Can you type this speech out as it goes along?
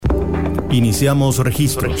Iniciamos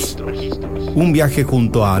registros. Un viaje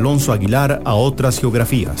junto a Alonso Aguilar a otras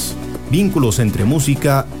geografías. Vínculos entre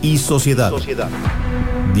música y sociedad.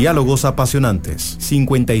 Diálogos apasionantes.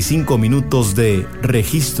 55 minutos de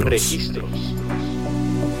registros.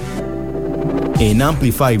 En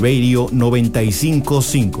Amplify Radio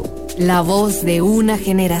 95.5. La voz de una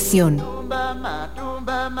generación.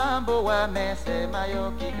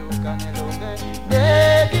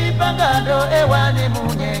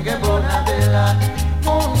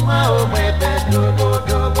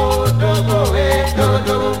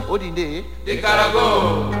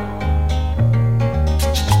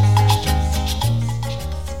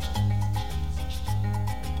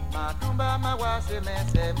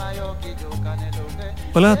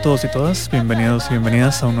 Hola a todos y todas, bienvenidos y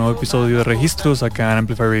bienvenidas a un nuevo episodio de Registros acá en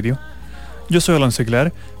Amplify Radio. Yo soy Alonso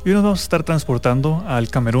Aguilar y hoy nos vamos a estar transportando al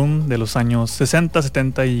Camerún de los años 60,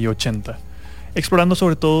 70 y 80, explorando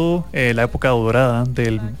sobre todo la época dorada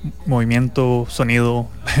del movimiento sonido,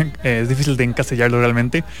 es difícil de encasillarlo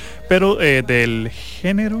realmente, pero del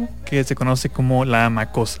género que se conoce como la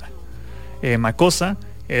Makossa. Makossa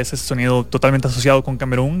es ese sonido totalmente asociado con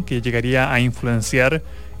Camerún que llegaría a influenciar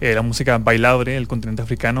la música bailable del continente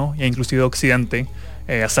africano e inclusive occidente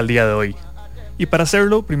hasta el día de hoy. Y para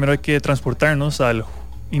hacerlo, primero hay que transportarnos al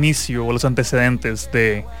inicio o los antecedentes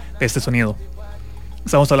de este sonido.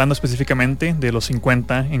 Estamos hablando específicamente de los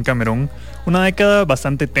 50 en Camerún, una década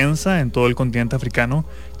bastante tensa en todo el continente africano,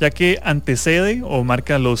 ya que antecede o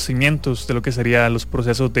marca los cimientos de lo que serían los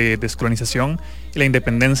procesos de descolonización y la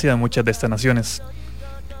independencia de muchas de estas naciones.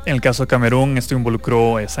 En el caso de Camerún, esto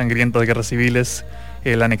involucró sangrientas guerras civiles,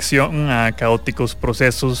 la anexión a caóticos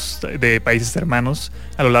procesos de países hermanos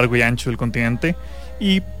a lo largo y ancho del continente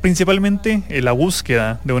y principalmente la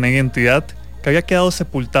búsqueda de una identidad que había quedado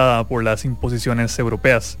sepultada por las imposiciones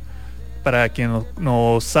europeas. Para quienes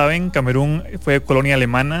no saben, Camerún fue colonia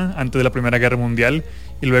alemana antes de la Primera Guerra Mundial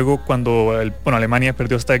y luego cuando Alemania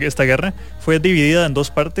perdió esta guerra fue dividida en dos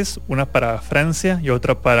partes, una para Francia y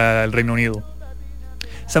otra para el Reino Unido.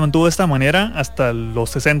 Se mantuvo de esta manera hasta los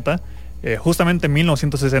 60, justamente en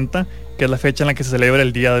 1960, que es la fecha en la que se celebra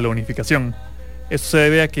el Día de la Unificación. Esto se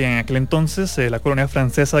debe a que en aquel entonces la colonia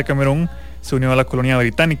francesa de Camerún se unió a la colonia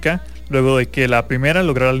británica, luego de que la primera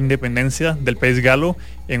lograra la independencia del país galo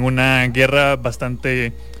en una guerra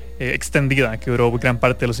bastante extendida que duró gran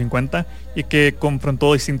parte de los 50 y que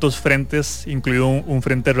confrontó distintos frentes, incluido un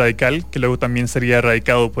frente radical que luego también sería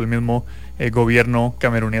erradicado por el mismo gobierno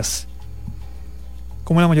camerunés.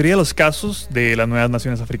 Como en la mayoría de los casos de las nuevas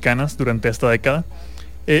naciones africanas durante esta década,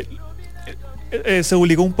 se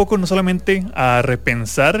obligó un poco no solamente a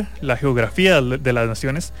repensar la geografía de las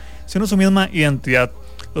naciones, sino su misma identidad,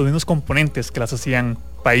 los mismos componentes que las hacían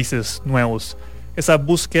países nuevos, esa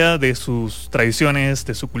búsqueda de sus tradiciones,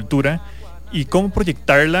 de su cultura y cómo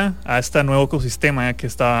proyectarla a este nuevo ecosistema que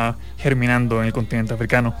estaba germinando en el continente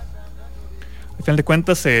africano. Al final de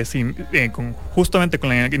cuentas, justamente con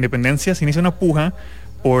la independencia se inicia una puja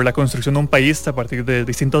por la construcción de un país a partir de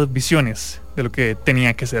distintas visiones de lo que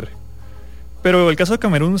tenía que ser. Pero el caso de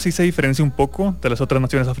Camerún sí se diferencia un poco de las otras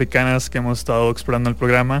naciones africanas que hemos estado explorando en el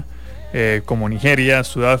programa, como Nigeria,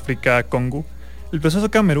 Sudáfrica, Congo. El proceso de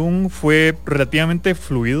Camerún fue relativamente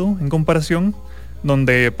fluido en comparación,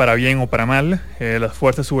 donde para bien o para mal, las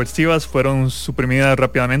fuerzas subversivas fueron suprimidas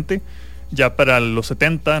rápidamente. Ya para los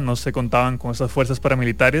 70 no se contaban con esas fuerzas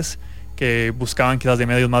paramilitares que buscaban quizás de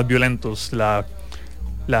medios más violentos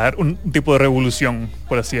un tipo de revolución,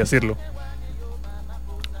 por así decirlo.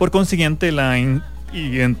 Por consiguiente, la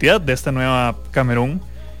identidad de esta nueva Camerún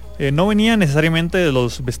no venía necesariamente de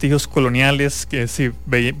los vestigios coloniales que sí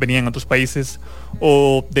venían en otros países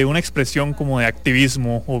o de una expresión como de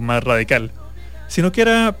activismo o más radical, sino que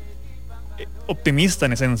era optimista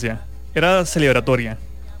en esencia, era celebratoria.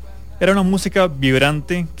 Era una música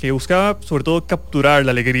vibrante que buscaba sobre todo capturar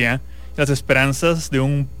la alegría y las esperanzas de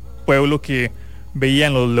un pueblo que veía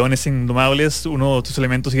en los leones indomables uno de sus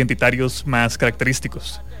elementos identitarios más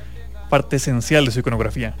característicos, parte esencial de su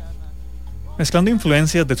iconografía. Mezclando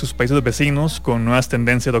influencias de sus países vecinos con nuevas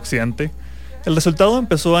tendencias de Occidente, el resultado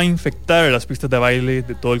empezó a infectar las pistas de baile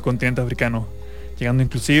de todo el continente africano, llegando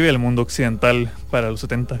inclusive al mundo occidental para los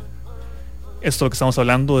 70. Esto de lo que estamos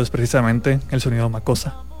hablando es precisamente el sonido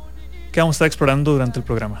Makossa, que vamos a estar explorando durante el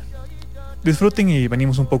programa. Disfruten y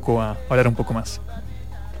venimos un poco a hablar un poco más.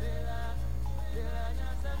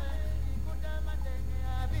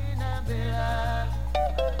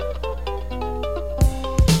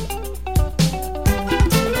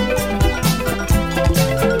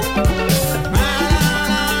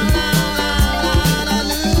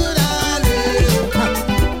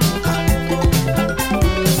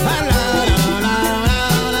 La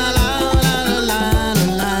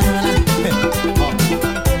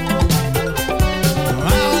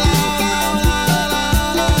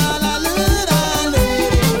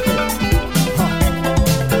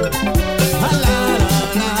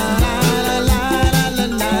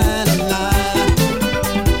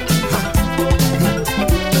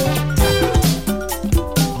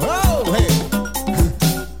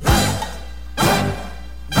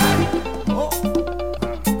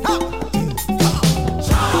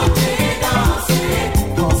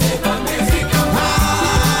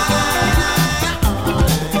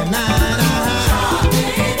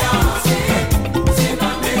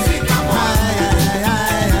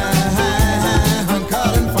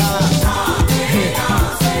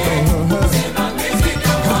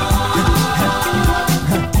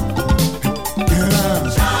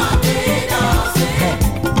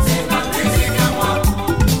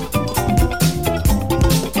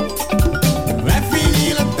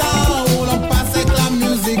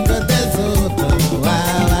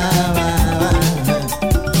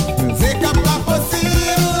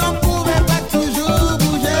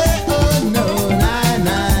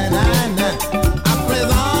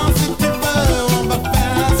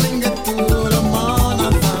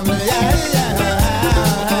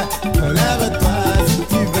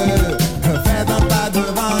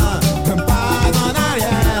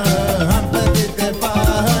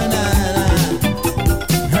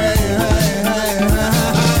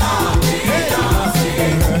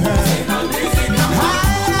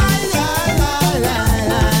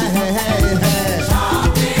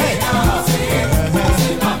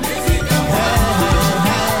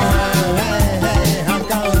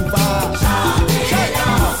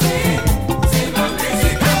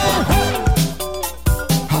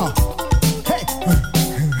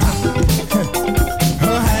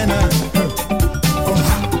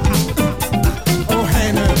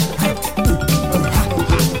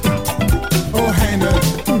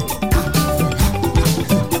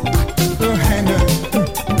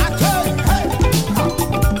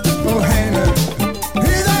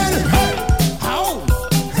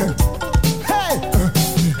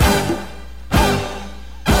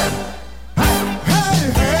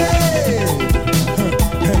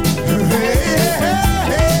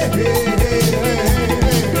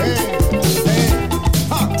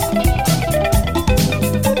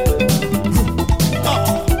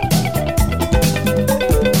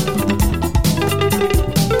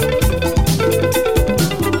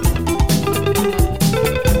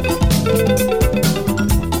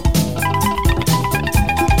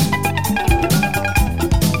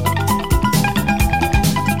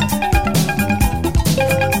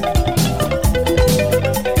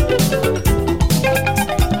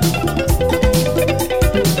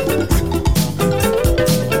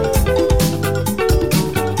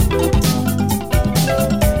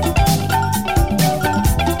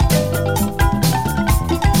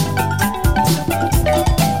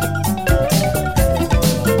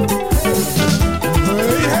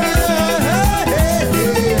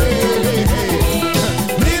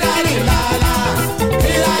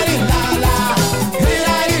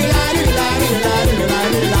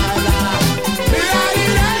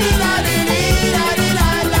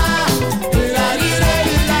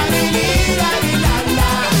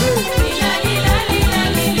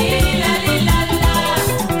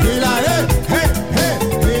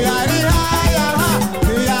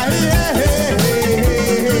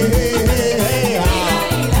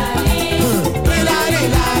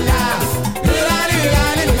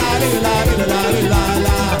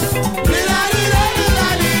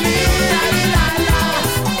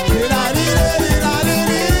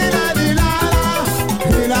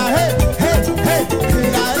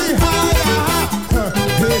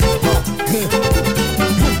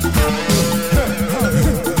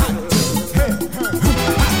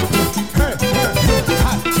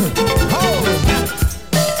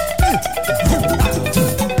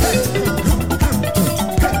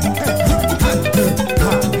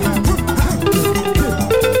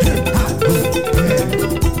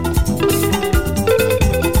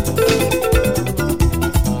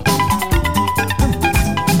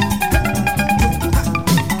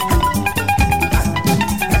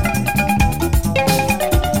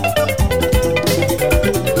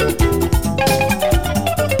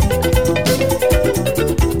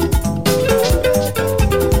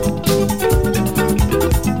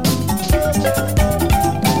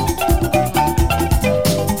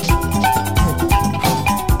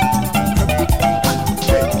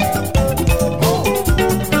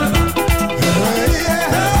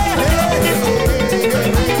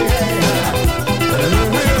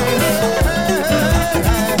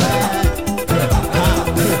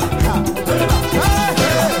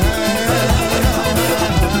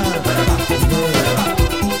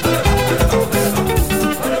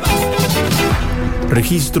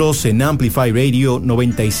Registros en Amplify Radio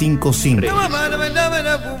 95.5.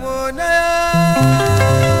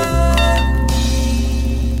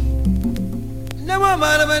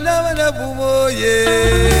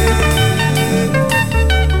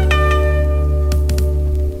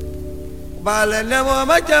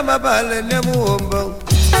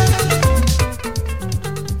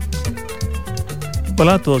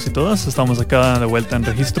 Hola a todos y todas, estamos acá de vuelta en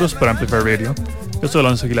Registros por Amplify Radio. Yo soy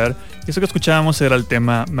Alonso Aguilar y eso que escuchábamos era el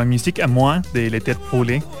tema Ma musique à moi de Le Tête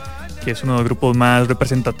Poule, que es uno de los grupos más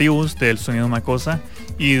representativos del sonido Makossa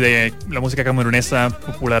y de la música camerunesa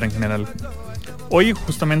popular en general. Hoy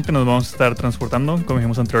justamente nos vamos a estar transportando, como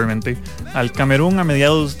dijimos anteriormente, al Camerún a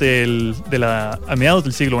mediados del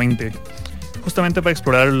siglo XX, justamente para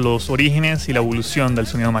explorar los orígenes y la evolución del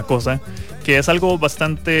sonido Makossa, que es algo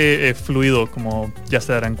bastante fluido, como ya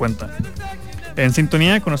se darán cuenta. En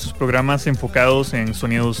sintonía con nuestros programas enfocados en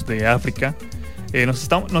sonidos de África, no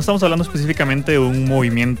estamos hablando específicamente de un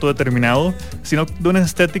movimiento determinado, sino de una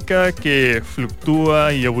estética que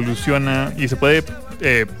fluctúa y evoluciona y se puede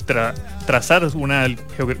trazar una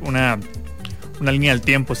línea del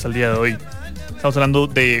tiempo hasta el día de hoy. Estamos hablando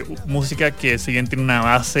de música que si bien tiene una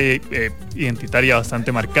base identitaria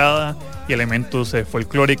bastante marcada y elementos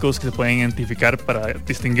folclóricos que se pueden identificar para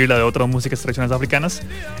distinguirla de otras músicas tradicionales africanas,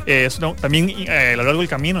 también a lo largo del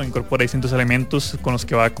camino incorpora distintos elementos con los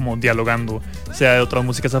que va como dialogando, sea de otras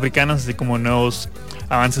músicas africanas, así como nuevos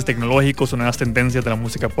avances tecnológicos o nuevas tendencias de la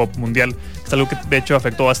música pop mundial. Es algo que de hecho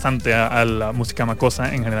afectó bastante a la música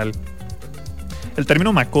Makossa en general. El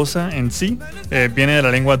término Makossa en sí viene de la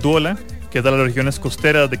lengua Duola, que es de las regiones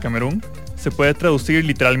costeras de Camerún. Se puede traducir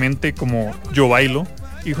literalmente como yo bailo,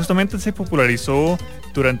 y justamente se popularizó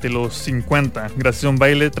durante los 50 gracias a un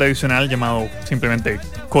baile tradicional llamado simplemente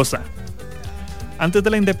Kossa. Antes de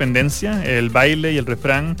la independencia, el baile y el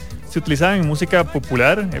refrán se utilizaban en música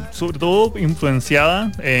popular, sobre todo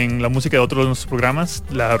influenciada en la música de otros de nuestros programas,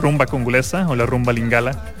 la rumba congolesa o la rumba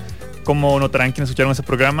lingala. Como notarán quienes escucharon ese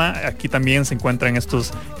programa, aquí también se encuentran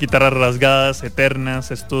estos guitarras rasgadas,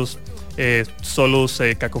 eternas, estos solos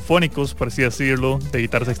cacofónicos, por así decirlo, de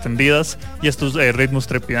guitarras extendidas y estos ritmos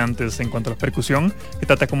trepidantes en cuanto a la percusión, que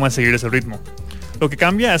trata como de seguir ese ritmo. Lo que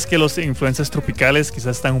cambia es que las influencias tropicales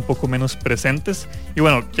quizás están un poco menos presentes y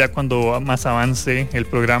bueno, ya cuando más avance el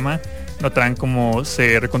programa notarán cómo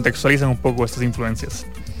se recontextualizan un poco estas influencias.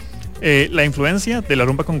 La influencia de la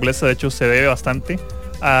rumba congolesa de hecho se debe bastante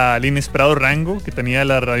al inesperado rango que tenía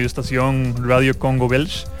la radioestación Radio Congo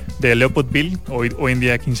Belge de Leopoldville, hoy en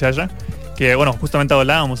día Kinshasa, que bueno, justamente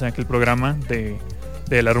hablábamos en aquel programa de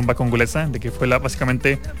la rumba congolesa, de que fue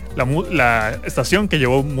básicamente la estación que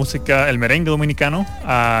llevó el merengue dominicano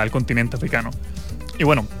al continente africano. Y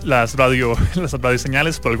bueno, las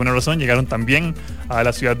radioseñales por alguna razón llegaron también a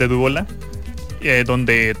la ciudad de Duola,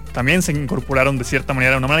 donde también se incorporaron de cierta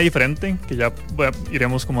manera, de una manera diferente, que ya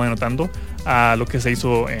iremos como denotando, a lo que se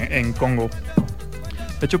hizo en Congo.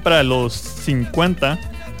 De hecho, para los 50,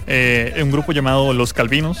 un grupo llamado Los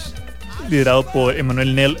Calvinos, liderado por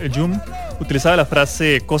Emmanuel Nel Jum, utilizaba la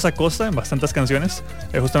frase cosa cosa en bastantes canciones,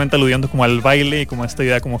 justamente aludiendo como al baile y como a esta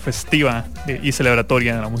idea como festiva y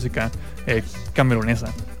celebratoria de la música camerunesa.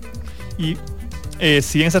 Y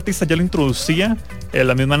si bien ese artista ya lo introducía,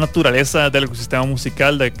 la misma naturaleza del ecosistema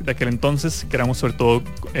musical de aquel entonces, que éramos sobre todo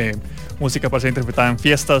música para ser interpretada en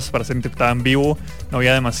fiestas, para ser interpretada en vivo, no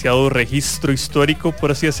había demasiado registro histórico,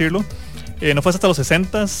 por así decirlo. No fue hasta los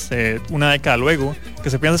 60s, una década luego, que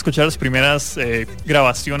se empiezan a escuchar las primeras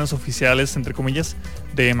grabaciones oficiales, entre comillas,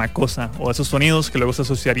 de Makossa, o esos sonidos que luego se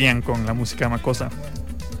asociarían con la música Makossa.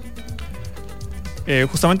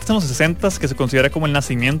 Justamente en los 60s que se considera como el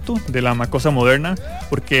nacimiento de la Makossa moderna,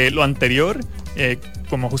 porque lo anterior,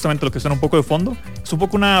 como justamente lo que suena un poco de fondo, es un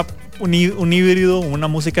poco un híbrido, una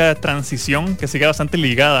música de transición que sigue bastante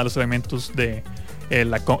ligada a los elementos de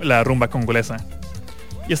la rumba congolesa.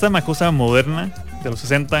 Y esta Makossa moderna de los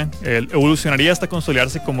 60 evolucionaría hasta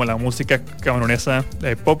consolidarse como la música camerunesa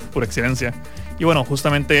pop por excelencia. Y bueno,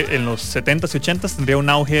 justamente en los 70s y 80s tendría un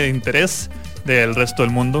auge de interés del resto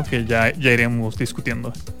del mundo que ya iremos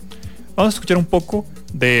discutiendo. Vamos a escuchar un poco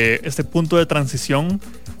de este punto de transición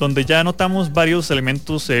donde ya notamos varios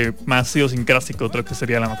elementos más idiosincrásicos de lo que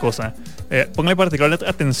sería la Makossa. Póngale particular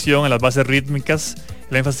atención a las bases rítmicas,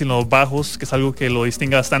 el énfasis en los bajos, que es algo que lo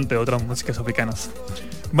distingue bastante de otras músicas africanas.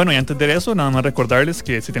 Bueno, y antes de eso, nada más recordarles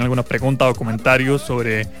que si tienen alguna pregunta o comentario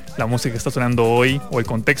sobre la música que está sonando hoy o el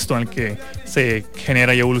contexto en el que se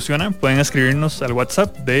genera y evoluciona, pueden escribirnos al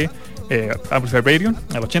WhatsApp de Amplify Radio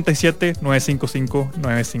al 87 955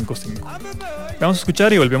 955. Vamos a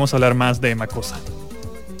escuchar y volvemos a hablar más de Makossa.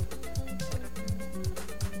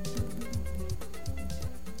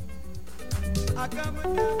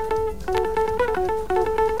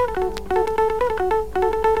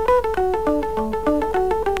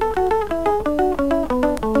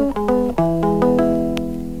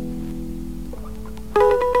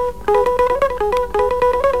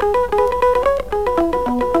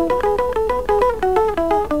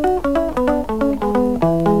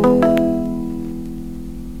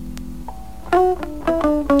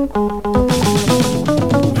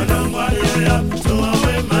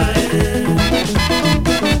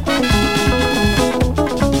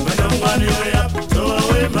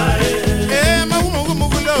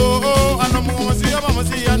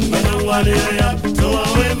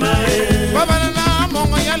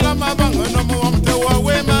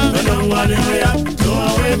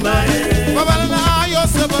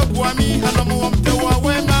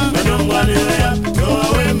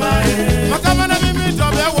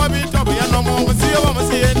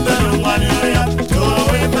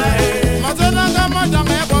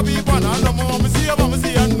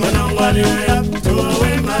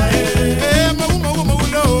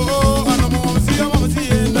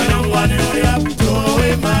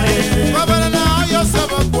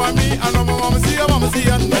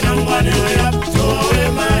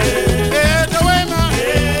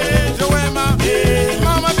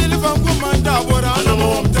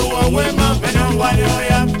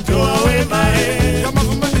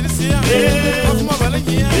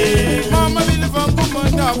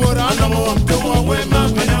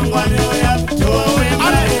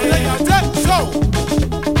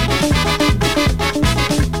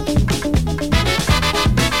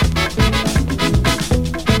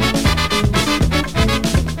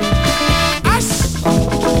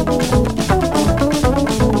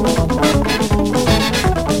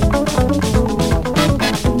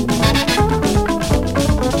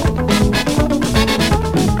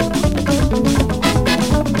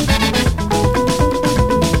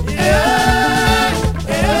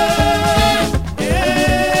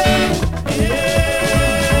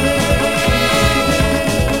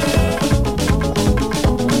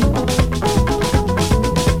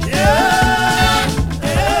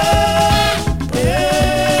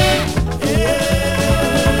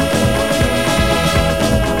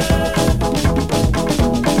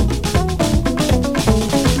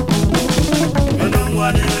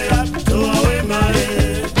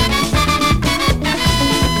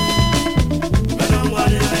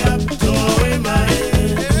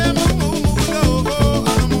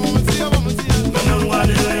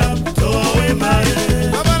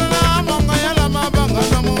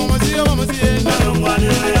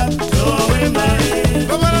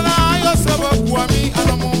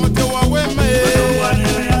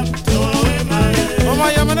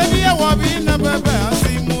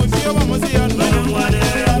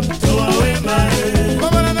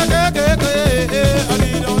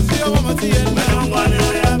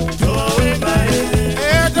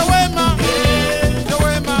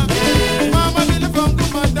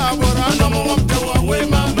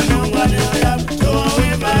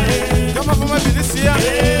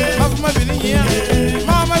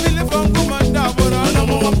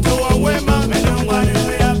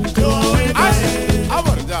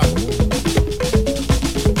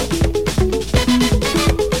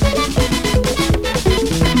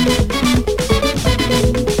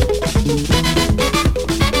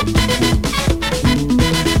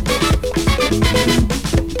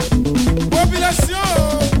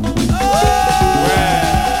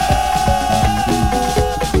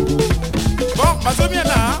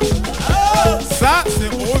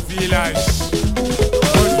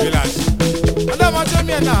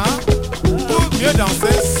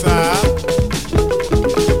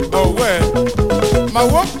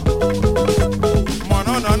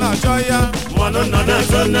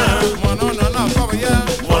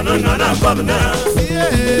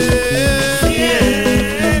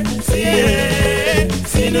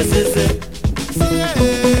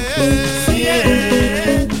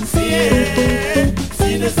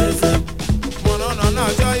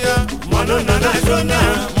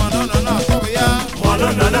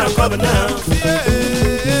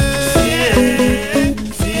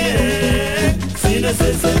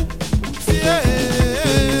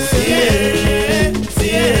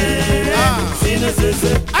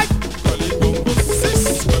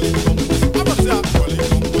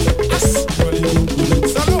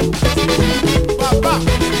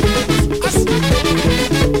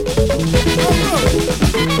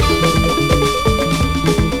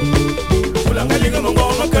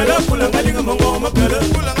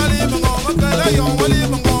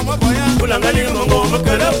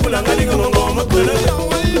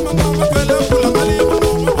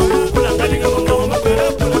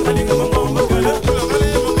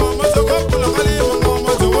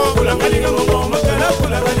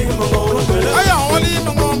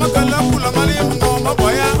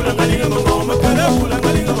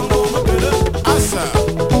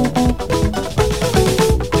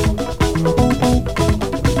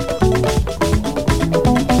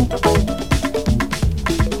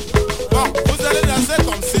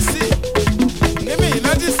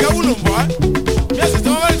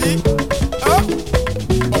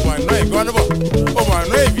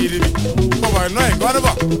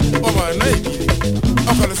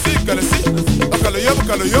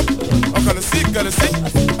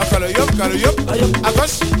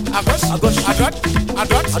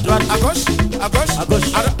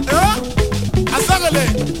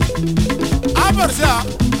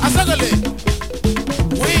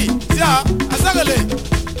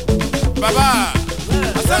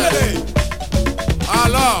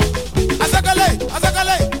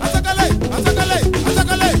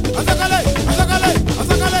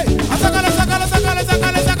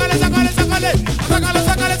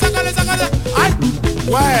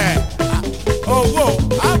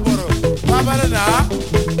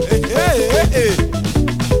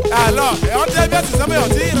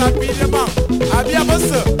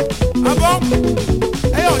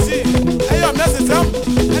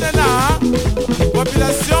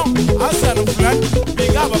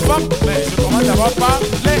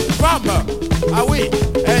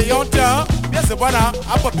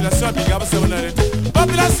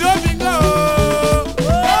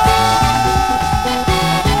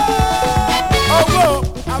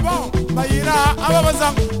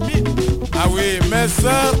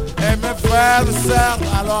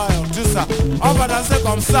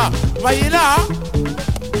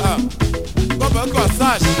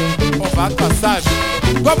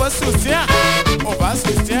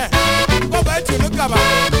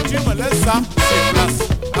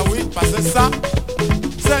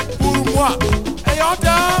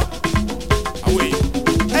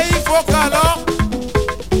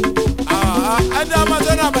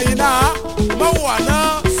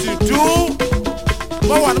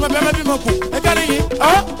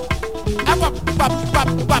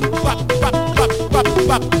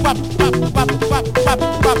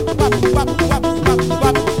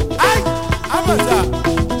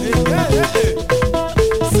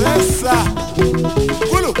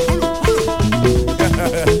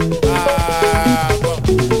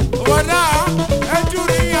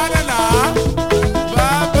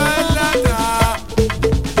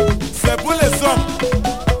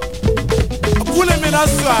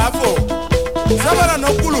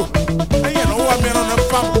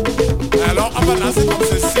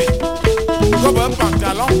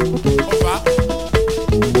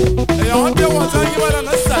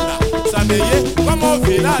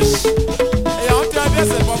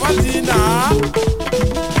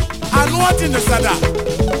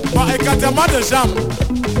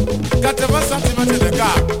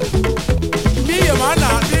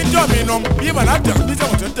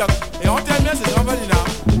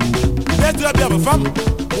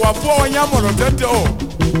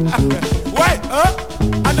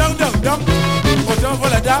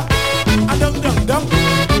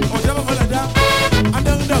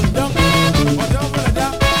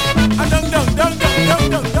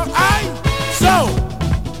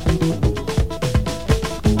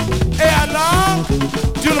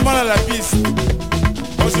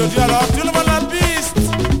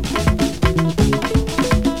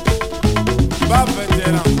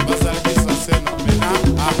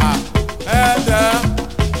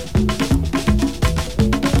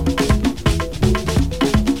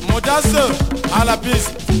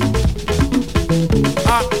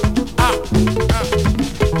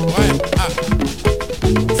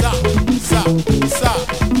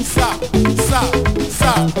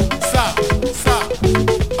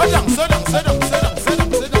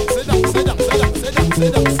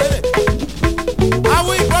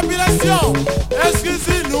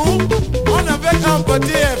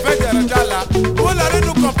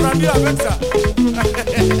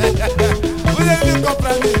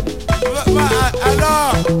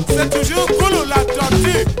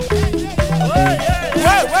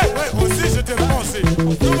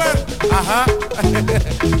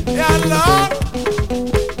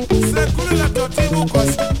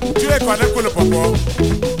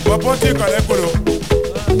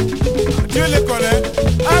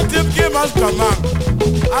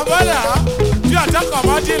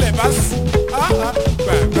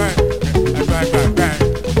 Bang, bang, bang, bang, bang, bang, bang,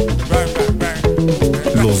 bang, bang.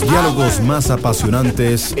 diálogos más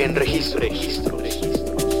apasionantes en registro.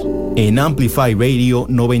 En Amplify Radio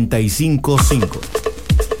 95.5.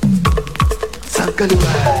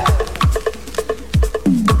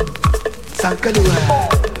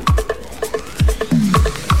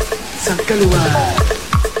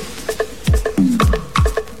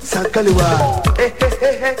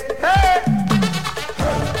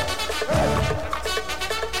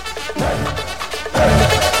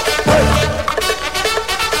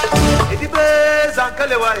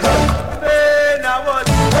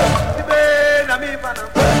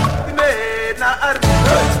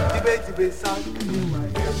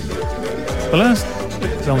 Hola,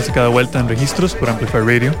 la música de vuelta en registros por Amplify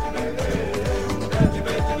Radio.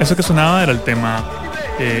 Eso que sonaba era el tema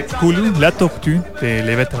Kulu, La Tortue de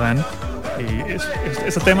Le Veteran. Y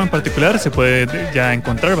este tema en particular se puede ya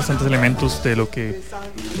encontrar bastantes elementos de lo que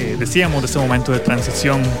decíamos de ese momento de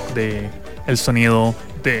transición del sonido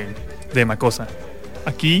de Makossa.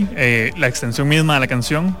 Aquí la extensión misma de la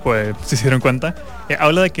canción, pues si se dieron cuenta,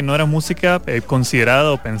 habla de que no era música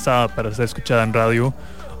considerada o pensada para ser escuchada en radio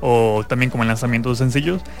o también como en lanzamientos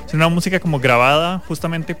sencillos, sino una música como grabada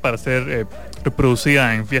justamente para ser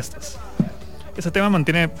reproducida en fiestas. Este tema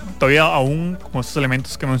mantiene todavía aún como estos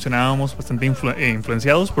elementos que mencionábamos bastante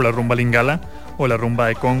influenciados por la rumba lingala o la rumba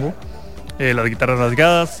de Congo, las guitarras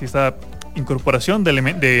rasgadas y esta incorporación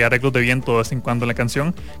de arreglos de viento de vez en cuando en la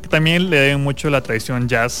canción, que también le deben mucho a la tradición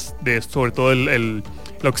jazz de sobre todo el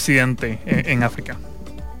occidente en África.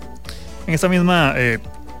 En esta misma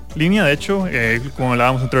línea, de hecho, como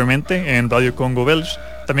hablábamos anteriormente en Radio Congo Belge,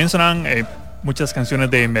 también sonaban muchas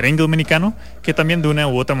canciones de merengue dominicano que también de una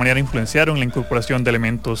u otra manera influenciaron la incorporación de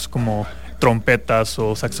elementos como trompetas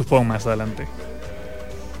o saxofón más adelante.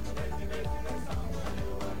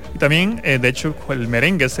 Y también, de hecho, el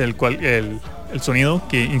merengue es el sonido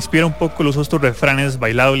que inspira un poco los otros refranes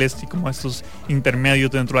bailables y como estos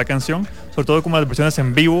intermedios dentro de la canción, sobre todo como las versiones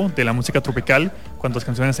en vivo de la música tropical, cuando las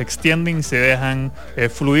canciones se extienden y se dejan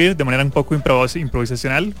fluir de manera un poco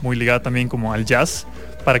improvisacional, muy ligada también como al jazz,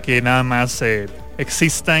 para que nada más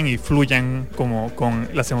existan y fluyan como con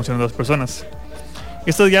las emociones de las personas.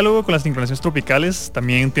 Este diálogo con las inclinaciones tropicales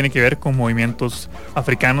también tiene que ver con movimientos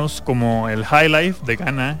africanos como el High Life de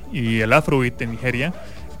Ghana y el Afrobeat de Nigeria,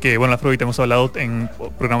 que bueno, el Afrobeat hemos hablado en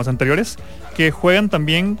programas anteriores, que juegan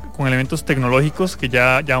también con elementos tecnológicos que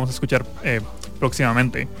ya vamos a escuchar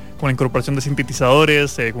próximamente, con la incorporación de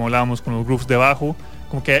sintetizadores, como hablábamos con los grooves de bajo,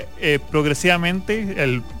 como que progresivamente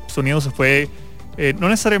el sonido se fue no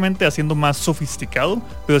necesariamente haciendo más sofisticado,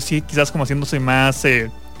 pero sí quizás como haciéndose más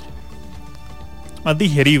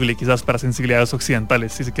digerible quizás para sensibilidades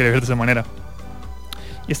occidentales, si se quiere ver de esa manera.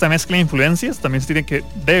 Y esta mezcla de influencias también se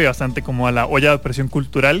debe bastante como a la olla de presión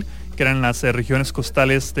cultural que eran las regiones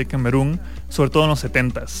costales de Camerún, sobre todo en los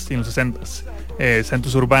 70s y en los 60s.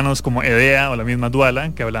 Centros urbanos como Edea o la misma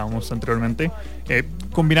Douala, que hablábamos anteriormente,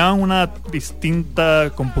 combinaban una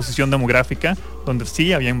distinta composición demográfica, donde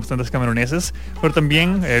sí habían bastantes cameruneses, pero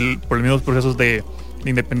también por los mismos procesos de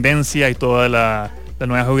independencia y toda la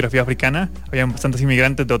nueva geografía africana, habían bastantes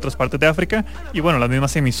inmigrantes de otras partes de África y bueno, las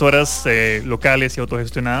mismas emisoras locales y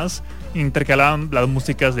autogestionadas intercalaban las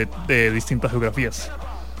músicas de distintas geografías.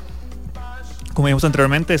 Como vimos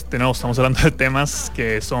anteriormente, estamos hablando de temas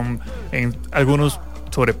que algunos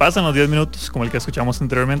sobrepasan los 10 minutos, como el que escuchamos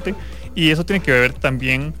anteriormente, y eso tiene que ver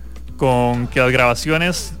también con que las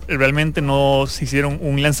grabaciones realmente no se hicieron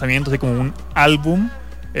un lanzamiento así como un álbum.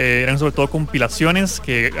 Eran sobre todo compilaciones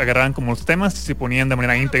que agarraban como los temas y se ponían de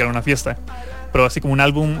manera íntegra en una fiesta, pero así como un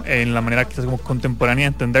álbum en la manera quizás como contemporánea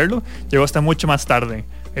de entenderlo llegó hasta mucho más tarde.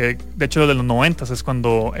 De hecho, de los 90 es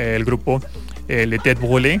cuando el grupo Le Tête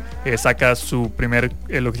Brûlée saca su primer,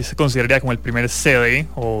 lo que se consideraría como el primer CD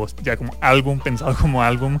o ya como álbum, pensado como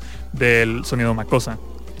álbum del sonido Makossa.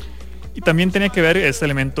 Y también tenía que ver este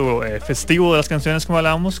elemento festivo de las canciones, como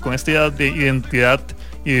hablábamos, con esta idea de identidad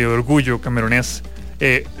y de orgullo camerunés.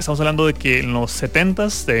 Estamos hablando de que en los 70s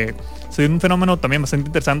se dio un fenómeno también bastante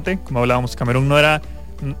interesante. Como hablábamos, Camerún no era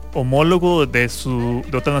homólogo de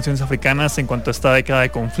otras naciones africanas en cuanto a esta década de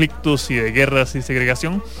conflictos y de guerras y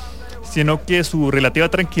segregación, sino que su relativa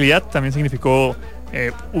tranquilidad también significó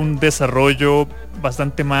un desarrollo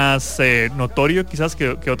bastante más notorio quizás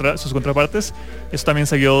que sus contrapartes. Eso también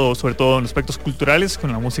se vio sobre todo en los aspectos culturales,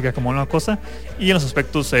 con la música como una cosa, y en los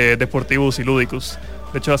aspectos deportivos y lúdicos.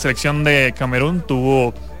 De hecho, la selección de Camerún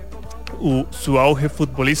tuvo su auge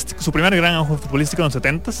futbolístico, su primer gran auge futbolístico en los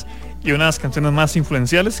 70s, y una de las canciones más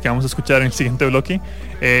influenciales que vamos a escuchar en el siguiente bloque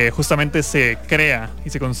justamente se crea y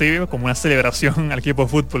se concibe como una celebración al equipo de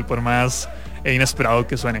fútbol, por más inesperado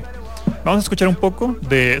que suene. Vamos a escuchar un poco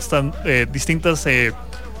de estas distintas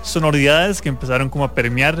sonoridades que empezaron como a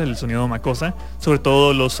permear el sonido Makossa, sobre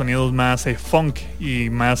todo los sonidos más funk y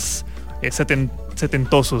más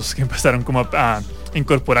setentosos que empezaron como a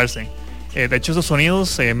incorporarse. De hecho, esos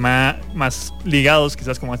sonidos más ligados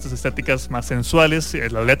quizás como a estas estéticas más sensuales,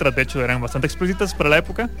 las letras de hecho eran bastante explícitas para la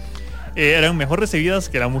época, eran mejor recibidas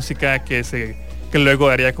que la música que luego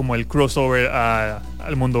daría como el crossover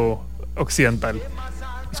al mundo occidental.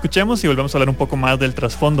 Escuchemos y volvemos a hablar un poco más del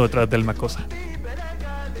trasfondo detrás del Makossa.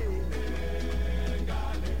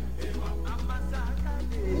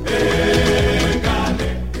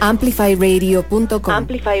 Amplifyradio.com.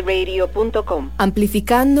 Amplifyradio.com.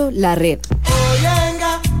 Amplificando la red.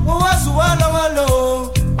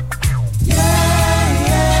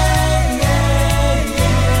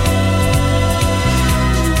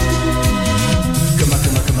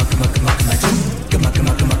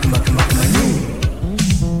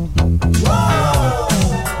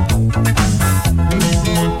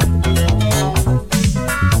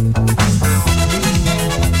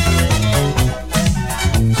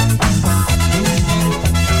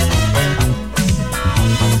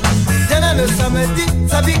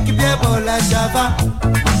 Sabiki bebo la java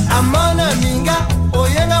amana minga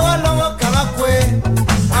oyena walongo kabakwe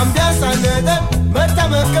ambiance nede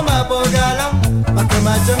metame kama bogala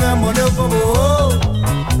makema jonga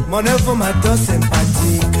monevo mato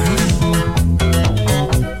sympathique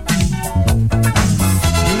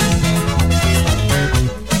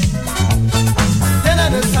tena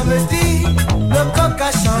le samedi le coq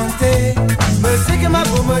a chanté musique ma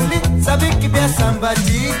bomoli sabiki bien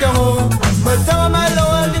sambati do Matama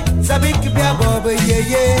maloli, sabiki bia bobo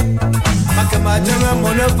yeye. Makama jama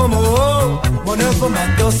monevo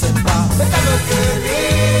mato sepa. Metame keri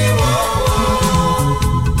wo,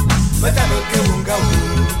 metame ke wunga wu,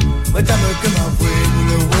 metame ke mafwe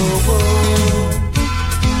mule wo.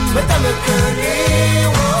 Metame keri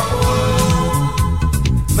wo,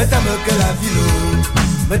 metame ke la vilo,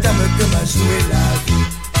 metame ke ma jouer la vie.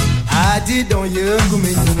 Adi don ye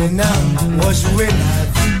kuminina, mo jouer la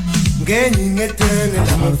vie. Gagné ngeten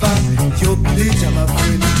la mafa yo plija ma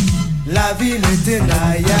feli la ville était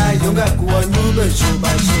là ya yonga kwa nyube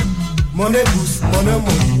chobacho mon épouse mon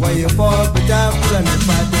amour voyez fort beta pour la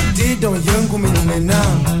fête dis donc yangu minena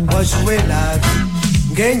moi jouer la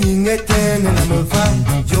vie gagné ngeten la mafa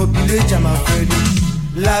yo plija ma feli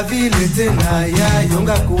la ville était là ya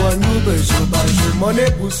yonga kwa nyube chobacho mon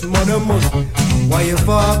épouse mon amour voyez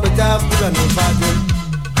fort beta pour la fête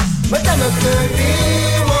Metame que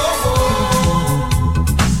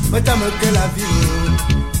Metame que la vie,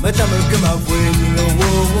 metame que ma voix no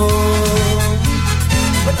wo.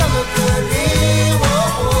 Metame que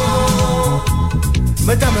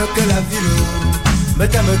metame que la vie,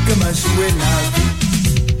 metame que ma jouer la vie.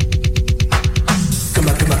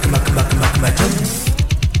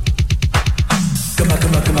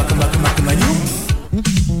 Kama you.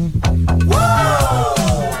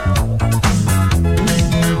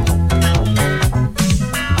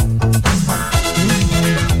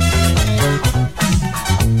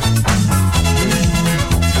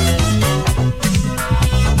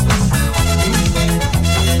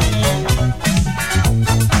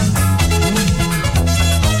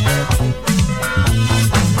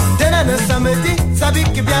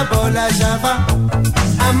 Sabiki bia bola java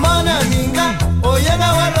amana minga oyena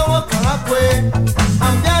walo wakakwe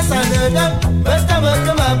ambiasa neda betama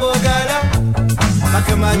kama bogala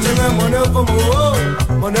makema chema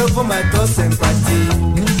monevo mato sympathie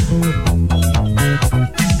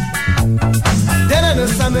dès le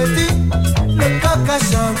samedi le coq a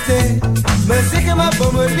chanté musique ma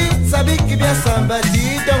bomoli sabiki bia sambati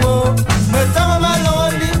dango metama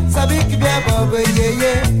maloli sabiki bia bobo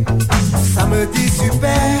yeye Samedi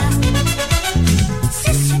super,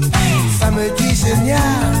 c'est super. Samedi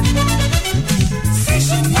génial, c'est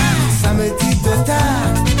génial. Samedi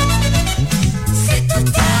total, c'est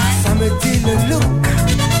total. Samedi le look,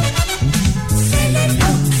 c'est le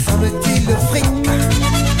look. Samedi le fric,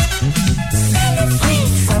 c'est le fric.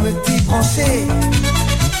 Samedi branché,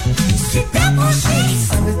 super branché.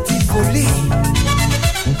 Samedi folie,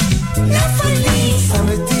 la folie.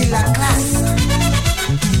 Samedi la classe.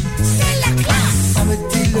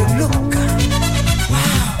 Samedi le look,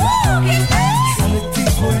 wow, samedi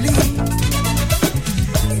folie.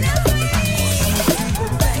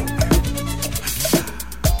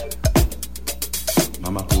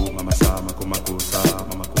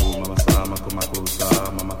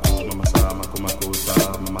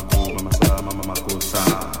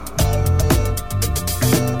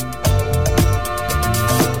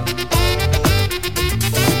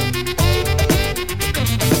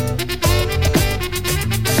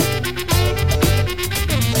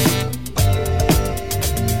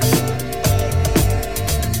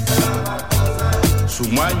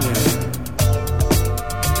 Sumanye.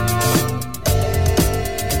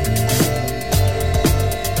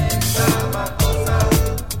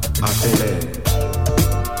 Atele.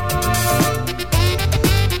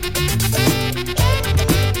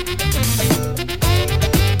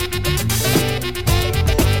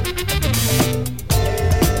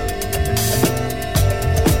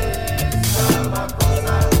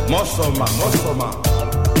 Mosoma, Mosoma.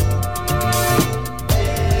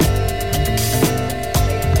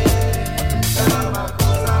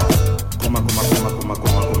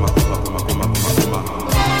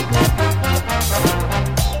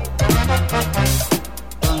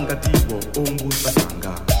 Tangativo, umbusa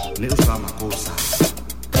tanga, neusa Makossa.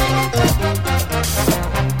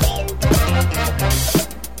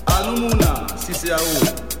 Alumuna, sisiau,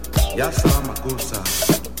 yasa Makossa.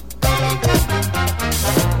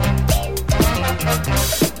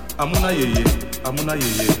 Amuna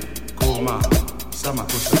yeye, koma, sa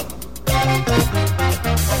Makossa.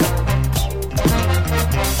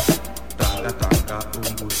 Tanga,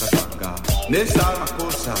 umbusa tanga, nesa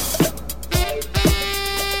Makossa.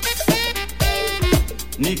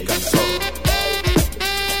 Nika so.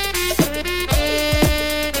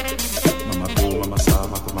 Mama sa,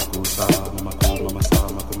 Makossa, mama sa,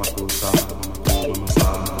 Makossa, mama sa,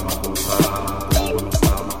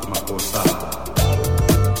 Makossa.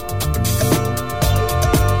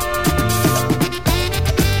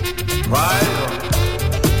 Right.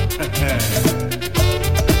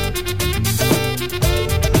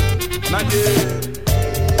 Nage.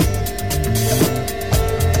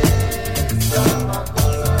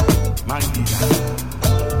 Mangira.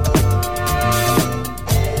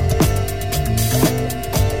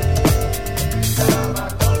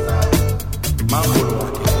 Mangolo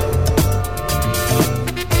wake.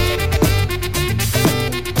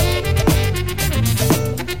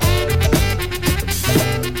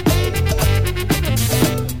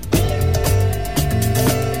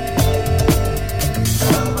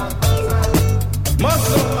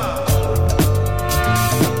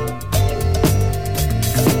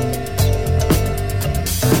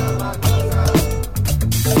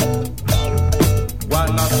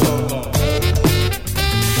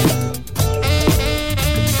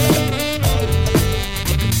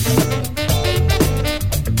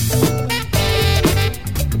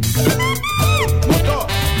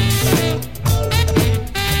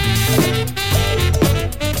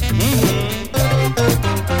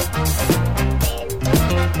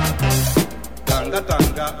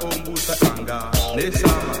 Tanga, umbusa tanga, nesa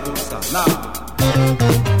Makossa, na.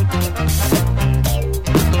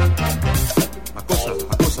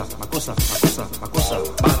 Makossa,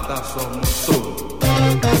 bata somuso.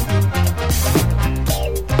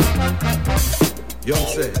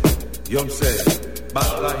 Yomse,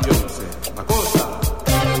 bata yomse, Makossa.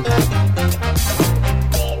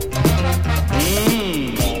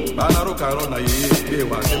 Bana rokarona ye,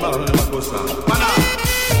 wa se malone Makossa. Bana.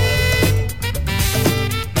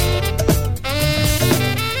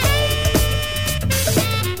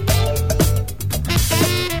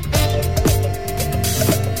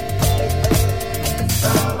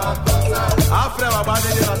 Afra bade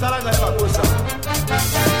de la sala de Makossa.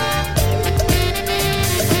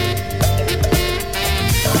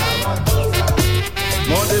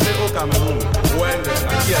 Monde de au Cameroun, Wende,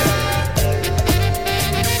 aquí.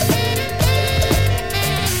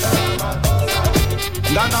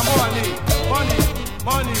 Gana money.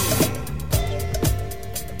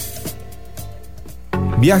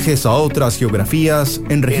 Viajes a otras geografías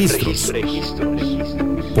en registros.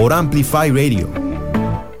 Por Amplify Radio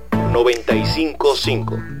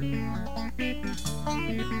 95.5.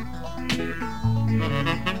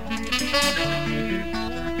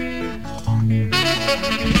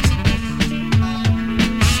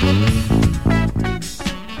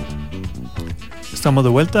 Estamos de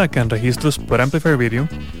vuelta acá en Registros por Amplify Radio.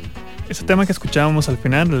 Ese tema que escuchábamos al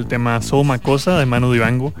final, el tema Soul Makossa de Manu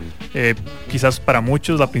Dibango, quizás para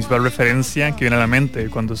muchos la principal referencia que viene a la mente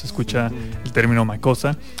cuando se escucha el término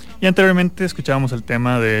Makossa. Y anteriormente escuchábamos el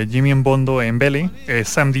tema de Jimmy Mbondo en Mbele,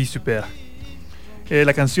 Samedi Super.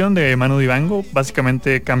 La canción de Manu Dibango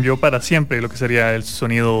básicamente cambió para siempre lo que sería el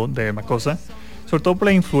sonido de Makossa, sobre todo por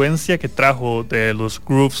la influencia que trajo de los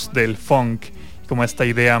grooves del funk, como esta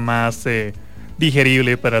idea más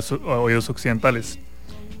digerible para oídos occidentales.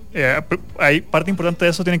 Hay parte importante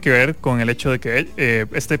de eso tiene que ver con el hecho de que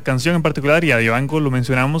esta canción en particular, y a Dibango lo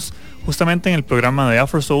mencionamos justamente en el programa de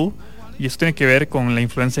Afro Soul, y eso tiene que ver con la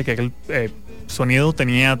influencia que aquel sonido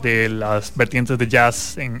tenía de las vertientes de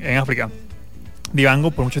jazz en África.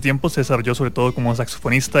 Dibango por mucho tiempo se desarrolló sobre todo como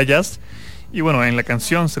saxofonista de jazz, Y bueno, en la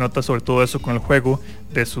canción se nota sobre todo eso con el juego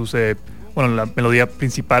de sus, la melodía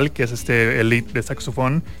principal, que es el lead de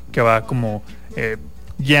saxofón, que va como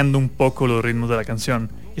guiando un poco los ritmos de la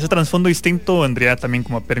canción. Y ese trasfondo distinto vendría también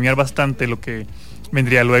como a permear bastante lo que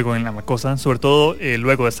vendría luego en la Makossa, sobre todo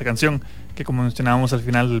luego de esta canción, que como mencionábamos al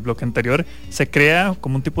final del bloque anterior, se crea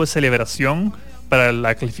como un tipo de celebración para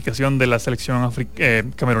la calificación de la selección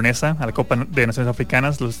camerunesa a la Copa de Naciones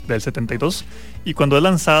Africanas del 72, y cuando es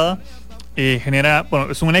lanzada genera,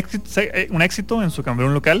 es un éxito en su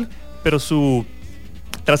Camerún local, pero su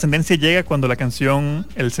trascendencia llega cuando la canción,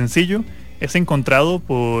 el sencillo, es encontrado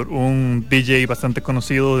por un DJ bastante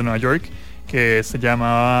conocido de Nueva York que se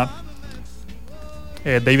llamaba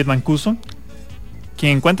David Mancuso,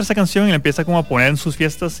 quien encuentra esta canción y la empieza como a poner en sus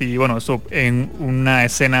fiestas, y bueno, eso en una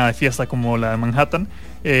escena de fiesta como la de Manhattan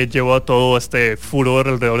llevó a todo este furor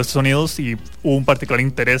alrededor de estos sonidos, y hubo un particular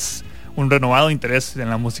interés, un renovado interés en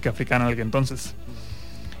la música africana en aquel entonces.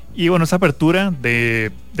 Y bueno, esa apertura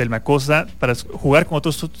del Makossa para jugar con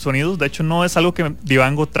otros sonidos, de hecho no es algo que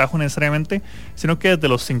Dibango trajo necesariamente, sino que desde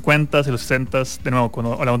los 50s y los 60s, de nuevo,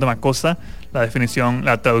 cuando hablamos de Makossa,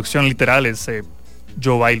 la traducción literal es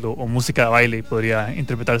yo bailo, o música de baile podría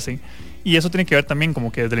interpretarse. Y eso tiene que ver también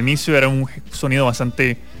como que desde el inicio era un sonido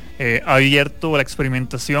bastante abierto a la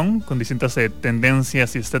experimentación con distintas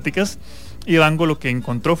tendencias y estéticas. Y Dibango lo que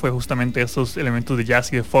encontró fue justamente esos elementos de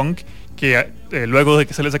jazz y de funk que luego de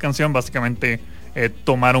que salió esa canción básicamente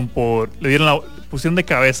pusieron de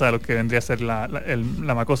cabeza a lo que vendría a ser la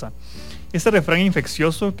Makossa. Este refrán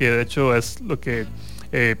infeccioso, que de hecho es lo que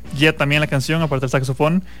guía también la canción, aparte del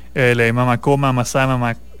saxofón, le Mamakoma,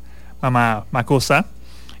 Masama, Makossa,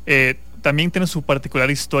 también tiene su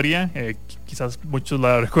particular historia. Quizás muchos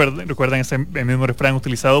la recuerdan ese mismo refrán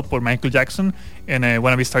utilizado por Michael Jackson en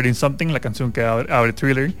Wanna Be Starting Something, la canción que abre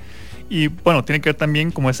Thriller. Y bueno, tiene que ver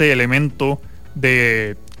también como ese elemento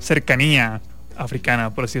de cercanía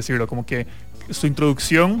africana, por así decirlo, como que su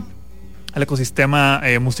introducción al ecosistema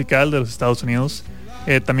musical de los Estados Unidos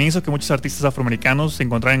también hizo que muchos artistas afroamericanos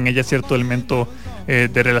encontraran en ella cierto elemento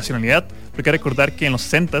de relacionalidad, porque hay que recordar que en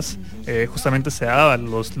los 60s justamente se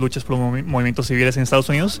daban las luchas por los movimientos civiles en Estados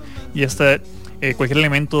Unidos, y cualquier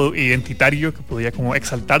elemento identitario que podía como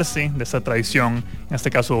exaltarse de esta tradición, en este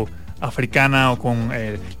caso africana o con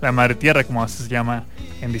la madre tierra, como se llama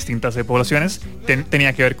en distintas poblaciones,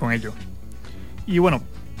 tenía que ver con ello. Y bueno,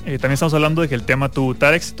 también estamos hablando de que el tema tuvo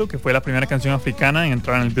tal éxito que fue la primera canción africana en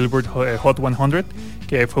entrar en el Billboard Hot 100,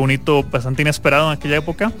 que fue un hito bastante inesperado en aquella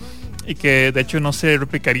época y que de hecho no se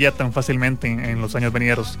replicaría tan fácilmente en los años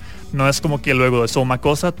venideros. No es como que luego de Soul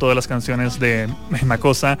Makossa todas las canciones de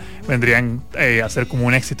Makossa vendrían a ser como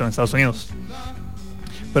un éxito en Estados Unidos.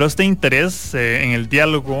 Pero este interés en el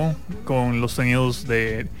diálogo con los sonidos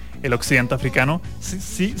del occidente africano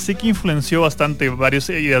sí que influenció bastante varias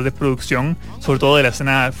ideas de producción, sobre todo de la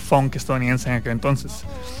escena funk estadounidense en aquel entonces.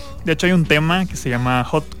 De hecho hay un tema que se llama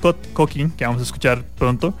Hot Cooking, que vamos a escuchar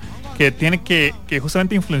pronto, que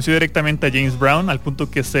justamente influenció directamente a James Brown, al punto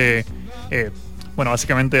que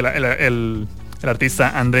básicamente el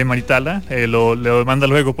artista André Maritala lo demanda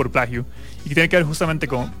luego por plagio, y que tiene que ver justamente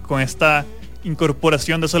con esta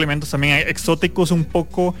incorporación de esos elementos también exóticos un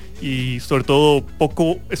poco, y sobre todo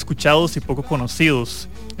poco escuchados y poco conocidos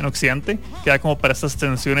en Occidente, que da como para estas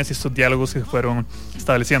tensiones y estos diálogos que se fueron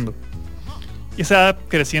estableciendo. Y esa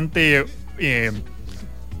creciente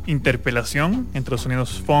interpelación entre los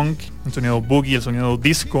sonidos funk, el sonido boogie, el sonido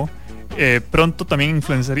disco, pronto también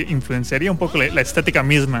influenciaría un poco la estética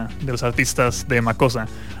misma de los artistas de Makossa,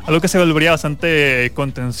 algo que se volvería bastante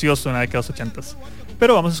contencioso en la década de los 80s.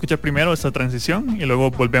 Pero vamos a escuchar primero esta transición y luego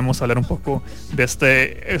volvemos a hablar un poco de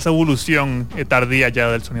esa evolución tardía ya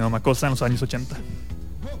del sonido Makossa en los años 80.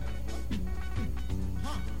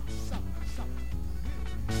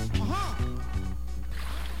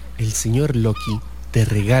 El señor Loki te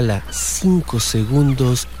regala 5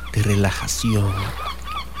 segundos de relajación.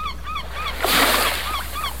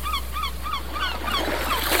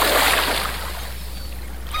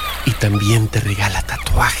 Y también te regala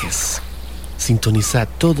tatuajes. Sintoniza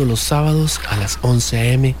todos los sábados a las 11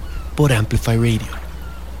 a.m. por Amplify Radio.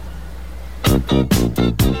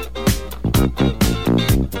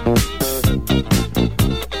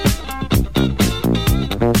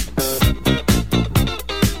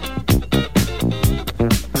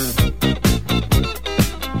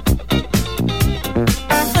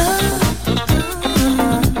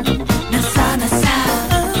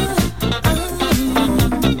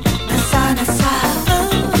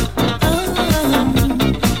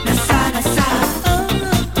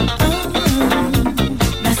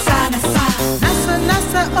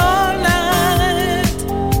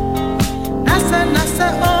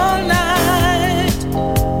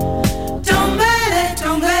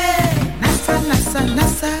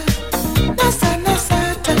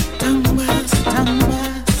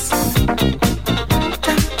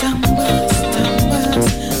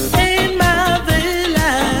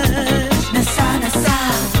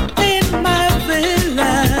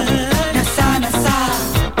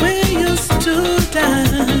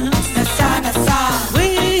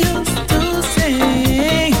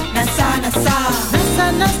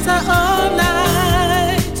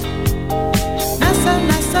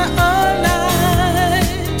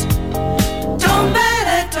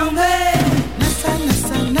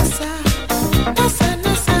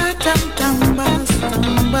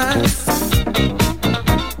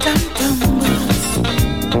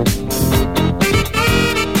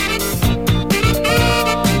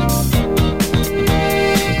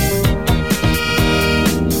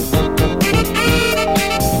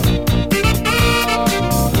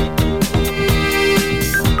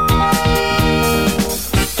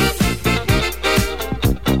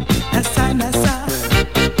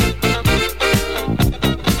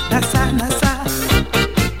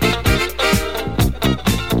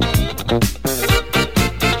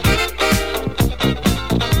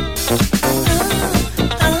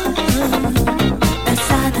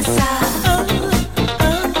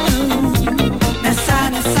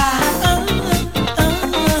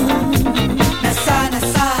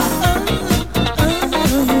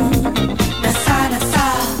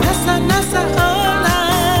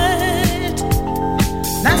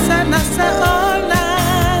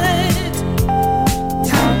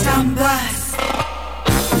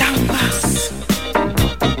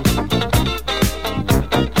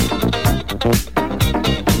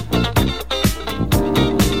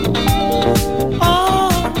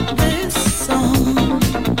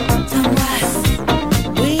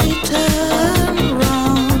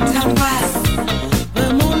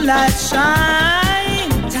 light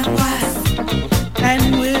shine,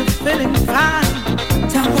 and we're feeling fine.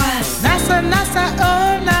 Nasa, nasa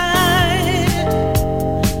all night,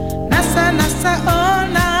 nasa, nasa all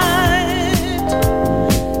night.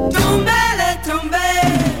 Tumbele, tumbe,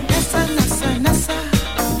 nasa, nasa, nasa,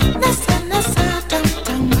 nasa, nasa,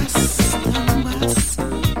 tambas, tambas.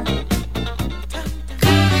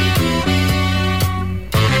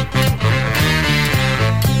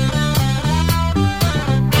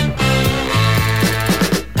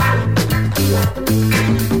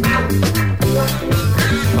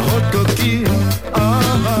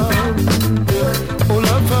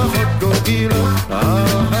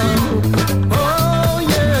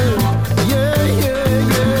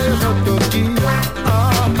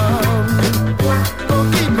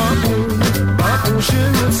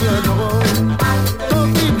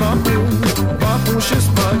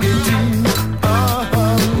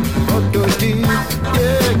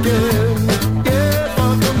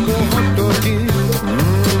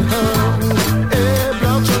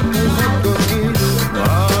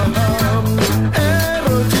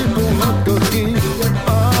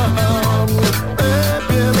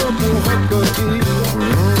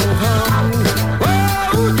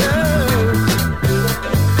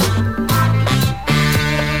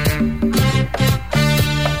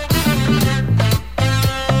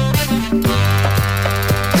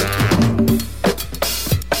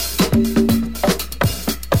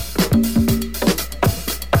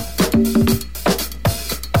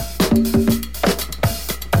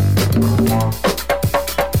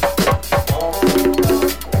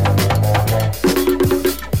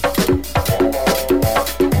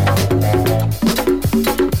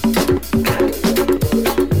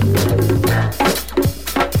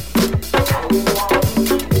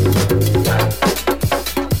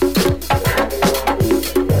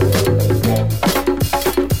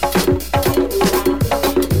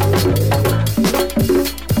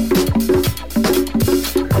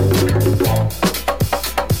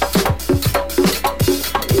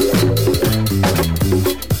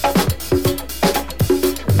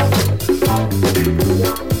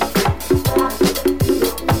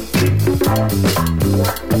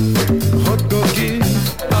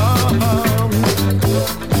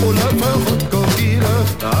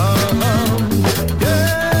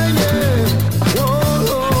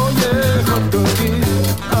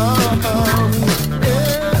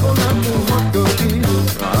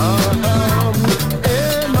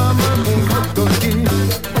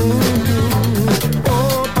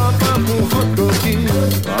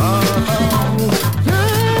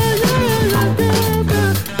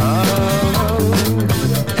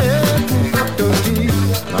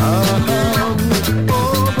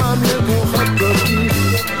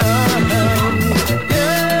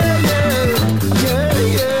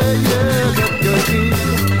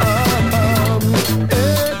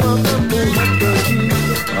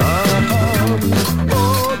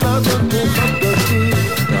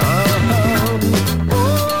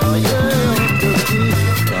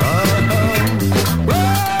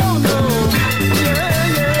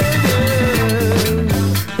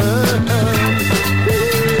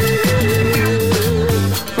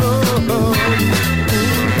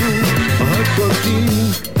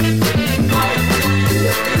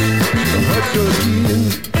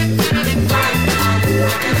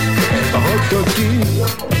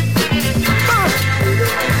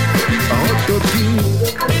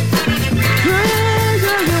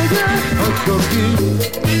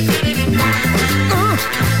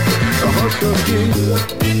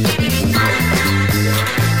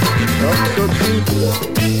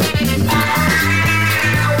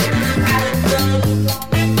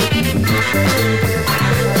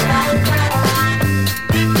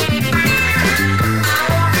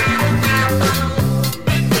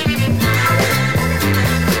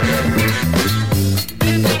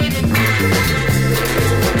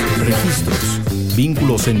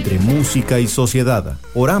 Vínculos entre música y sociedad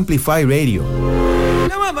por Amplify Radio.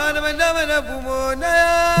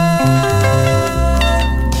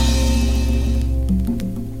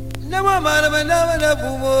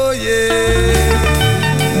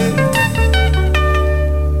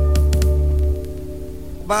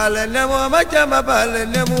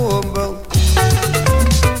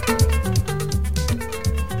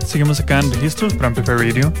 Seguimos acá en Registros por Amplify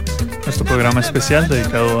Radio, nuestro programa especial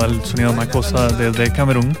dedicado al sonido Makossa desde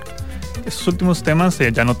Camerún. Estos últimos temas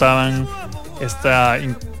ya notaban esta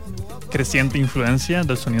creciente influencia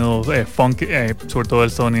del sonido funk, sobre todo el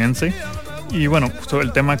estadounidense. Y bueno, sobre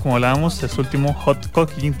el tema, como hablábamos, es el último Hot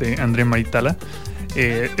Cookie de André Maritala.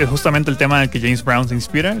 es justamente el tema en el que James Brown se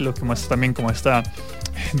inspira, lo que muestra también como este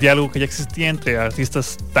diálogo que ya existía entre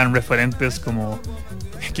artistas tan referentes como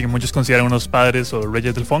que muchos consideran unos padres o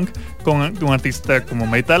reyes del funk, con un artista como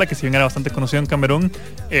Meitala, que si bien era bastante conocido en Camerún,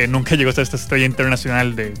 nunca llegó a ser esta estrella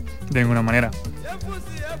internacional de ninguna manera.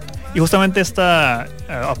 Y justamente esta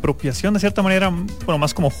apropiación de cierta manera, bueno,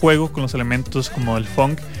 más como juego con los elementos como el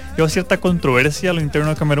funk, llevó cierta controversia a lo interno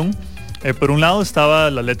de Camerún. Por un lado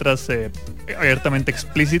estaban las letras abiertamente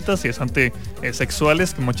explícitas y bastante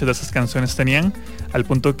sexuales que muchas de esas canciones tenían, al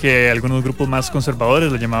punto que algunos grupos más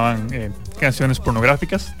conservadores le llamaban canciones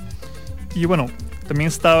pornográficas. Y bueno, también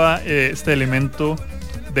estaba este elemento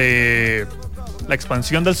de la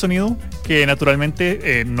expansión del sonido, que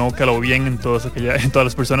naturalmente no caló bien en todas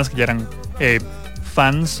las personas que ya eran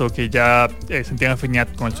fans o que ya sentían afinidad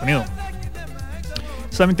con el sonido.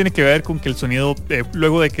 Eso también tiene que ver con que el sonido,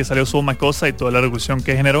 luego de que salió su Makossa y toda la revolución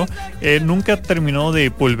que generó, nunca terminó de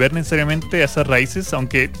volver necesariamente a esas raíces,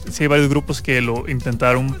 aunque sí hay varios grupos que lo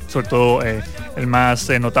intentaron, sobre todo el más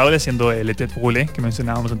notable siendo el Tête Brûlée, que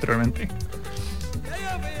mencionábamos anteriormente.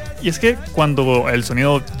 Y es que cuando el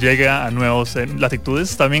sonido llega a nuevas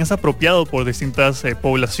latitudes, también es apropiado por distintas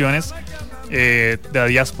poblaciones de la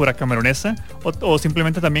diáspora camerunesa o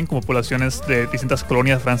simplemente también como poblaciones de distintas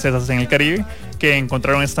colonias francesas en el Caribe que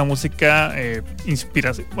encontraron esta música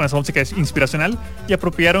esta música es inspiracional y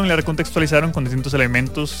apropiaron y la recontextualizaron con distintos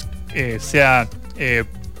elementos, sea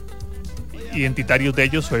identitarios de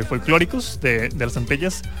ellos o folclóricos de las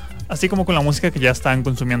Antillas, así como con la música que ya estaban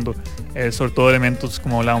consumiendo, sobre todo elementos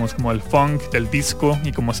como hablábamos, como el funk, del disco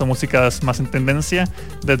y como esa música más en tendencia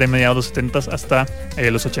desde mediados de los 70s hasta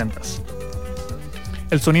los 80s.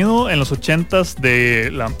 El sonido en los 80s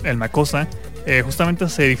el Makossa justamente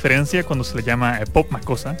se diferencia cuando se le llama pop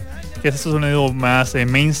Makossa, que es ese sonido más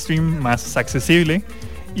mainstream, más accesible.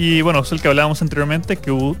 Y bueno, es el que hablábamos anteriormente,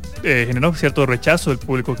 que generó cierto rechazo del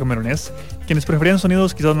público camerunés, quienes preferían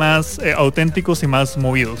sonidos quizás más auténticos y más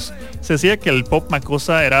movidos. Se decía que el pop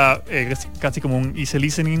Makossa era casi como un easy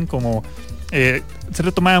listening, como se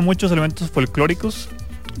retomaban muchos elementos folclóricos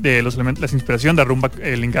de la inspiración de la rumba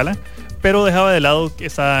lingala, pero dejaba de lado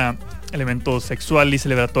ese elemento sexual y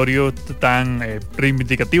celebratorio tan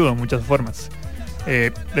reivindicativo de muchas formas.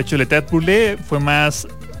 De hecho, Le Tête Brûlée fue más,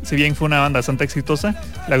 si bien fue una banda bastante exitosa,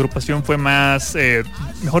 la agrupación fue más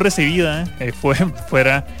mejor recibida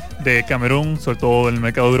fuera de Camerún, sobre todo en el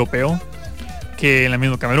mercado europeo, que en el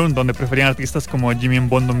mismo Camerún, donde preferían artistas como Jimmy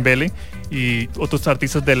Mbondombele y otros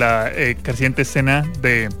artistas de la creciente escena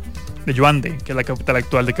de Yaoundé, que es la capital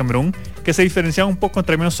actual de Camerún, que se diferenciaba un poco en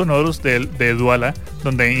términos sonoros de Douala,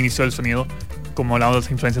 donde inició el sonido, como hablamos de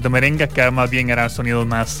las influencias de merengue, que más bien eran sonidos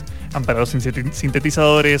más amparados en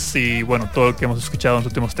sintetizadores y bueno, todo lo que hemos escuchado en los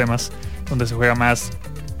últimos temas, donde se juega más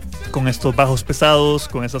con estos bajos pesados,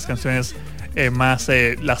 con esas canciones más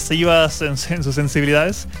lascivas en sus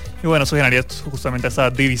sensibilidades, y bueno, eso generaría justamente esa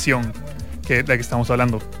división de la que estamos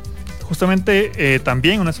hablando. Justamente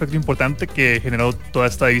también un aspecto importante que generó toda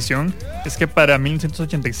esta división es que para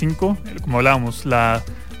 1985, como hablábamos, la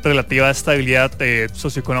relativa estabilidad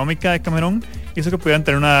socioeconómica de Camerún hizo que pudieran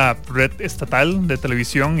tener una red estatal de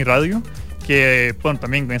televisión y radio que, bueno,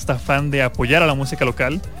 también con este afán de apoyar a la música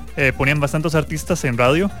local, ponían bastantes artistas en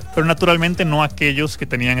radio, pero naturalmente no aquellos que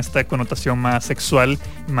tenían esta connotación más sexual,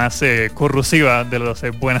 más corrosiva de las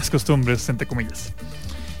buenas costumbres, entre comillas.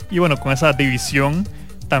 Y bueno, con esa división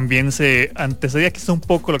también se antecedía quizá un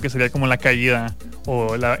poco lo que sería como la caída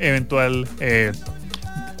o la eventual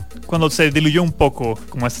cuando se diluyó un poco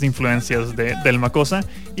como estas influencias del Makossa,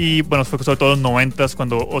 y bueno, fue sobre todo en los 90s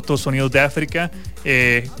cuando otros sonidos de África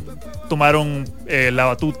tomaron la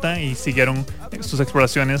batuta y siguieron sus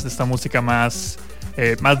exploraciones de esta música más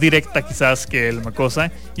directa quizás que el Makossa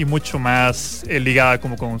y mucho más ligada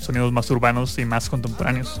como con sonidos más urbanos y más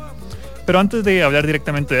contemporáneos. Pero antes de hablar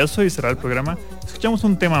directamente de eso y cerrar el programa, escuchamos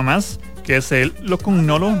un tema más, que es el Lokun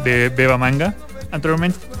Nolo de Beba Manga.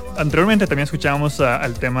 Anteriormente también escuchábamos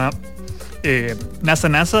al tema Nasa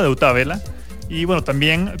Nasa de Uta Vela. Y bueno,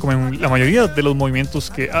 también, como en la mayoría de los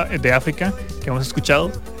movimientos de África que hemos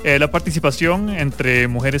escuchado, la participación entre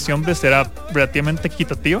mujeres y hombres era relativamente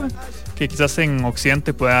equitativa, que quizás en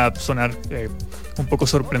Occidente pueda sonar un poco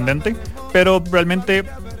sorprendente, pero realmente,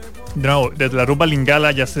 de nuevo, desde la rumba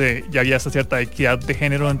lingala ya había esa cierta equidad de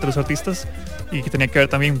género entre los artistas, y que tenía que ver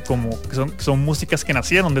también como que son músicas que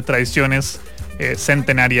nacieron de tradiciones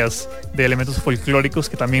centenarias de elementos folclóricos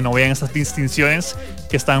que también no vean esas distinciones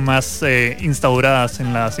que están más instauradas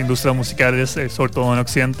en las industrias musicales, sobre todo en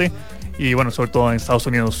Occidente y bueno, sobre todo en Estados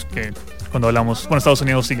Unidos, que cuando hablamos, bueno, Estados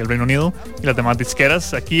Unidos y el Reino Unido y las demás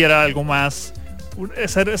disqueras, aquí era algo más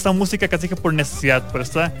esta música casi que por necesidad, por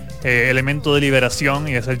este elemento de liberación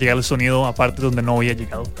y hacer llegar el sonido a partes donde no había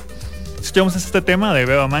llegado. Escuchamos este tema de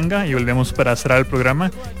Beba Manga y volvemos para cerrar el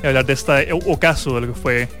programa y hablar de este ocaso de lo que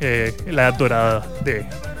fue la edad dorada de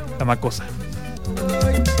la Makossa.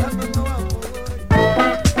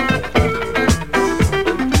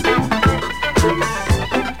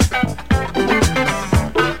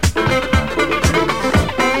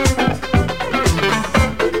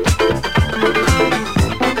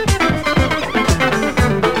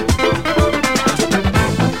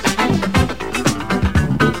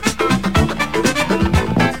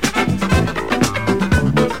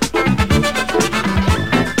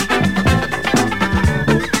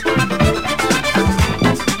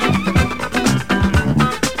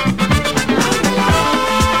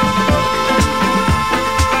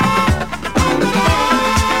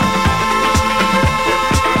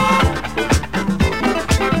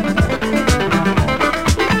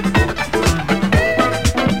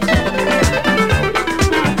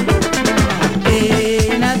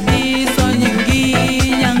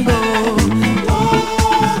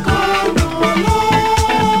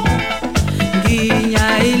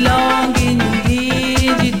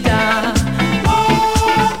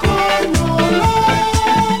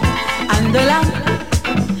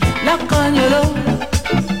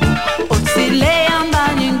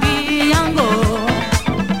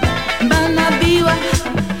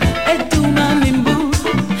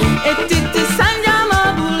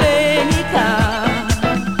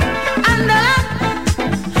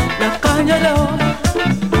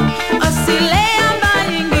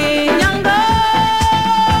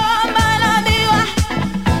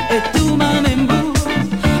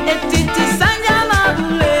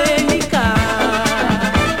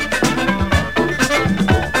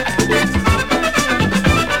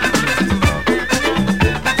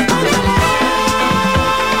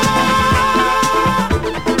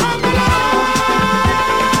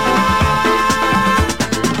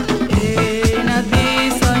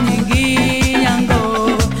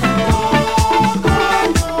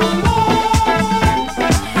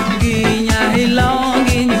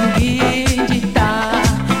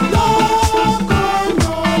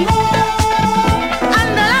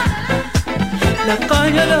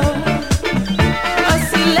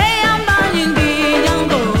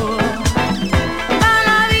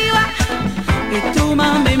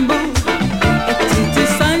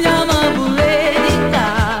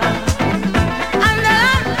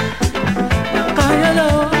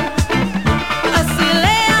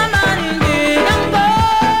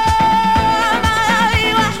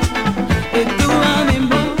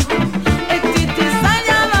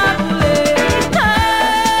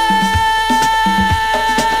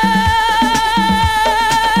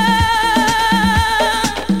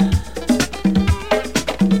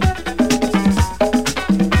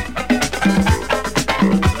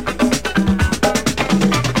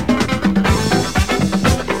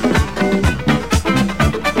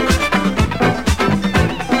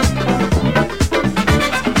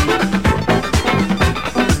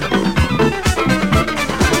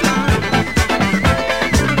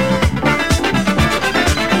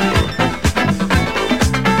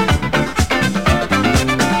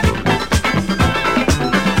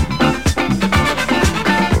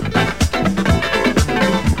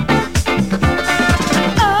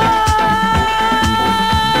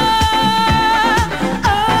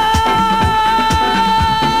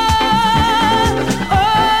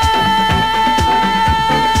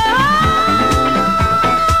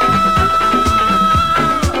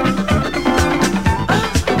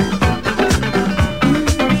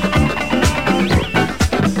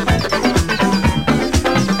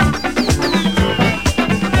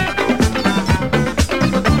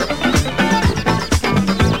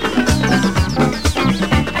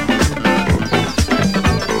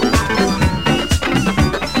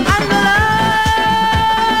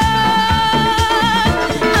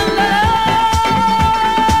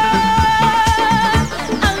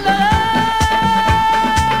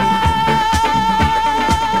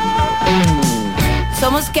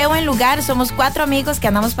 Qué buen lugar, somos 4 amigos que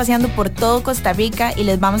andamos paseando por todo Costa Rica y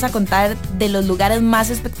les vamos a contar de los lugares más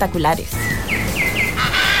espectaculares.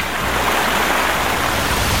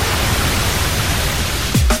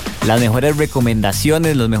 Las mejores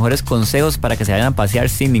recomendaciones, los mejores consejos para que se vayan a pasear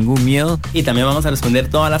sin ningún miedo. Y también vamos a responder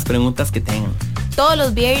todas las preguntas que tengan. Todos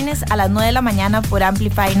los viernes a las 9 de la mañana por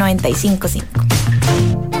Amplify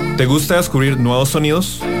 95.5. ¿Te gusta descubrir nuevos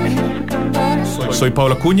sonidos? Soy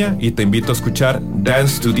Pablo Acuña y te invito a escuchar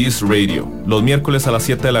Dance to This Radio los miércoles a las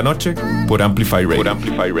 7 de la noche por Amplify Radio.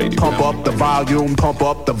 Pump up the volume, pump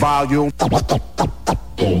up the volume.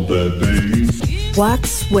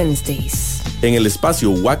 Wax Wednesdays. En el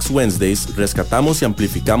espacio Wax Wednesdays rescatamos y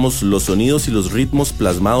amplificamos los sonidos y los ritmos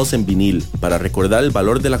plasmados en vinil para recordar el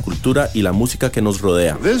valor de la cultura y la música que nos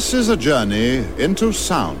rodea. This is a journey into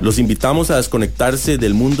sound. Los invitamos a desconectarse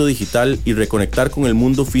del mundo digital y reconectar con el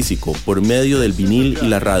mundo físico por medio del vinil y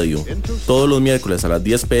la radio. Todos los miércoles a las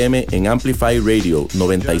 10 p.m. en Amplify Radio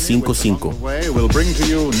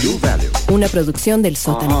 95.5. Una producción del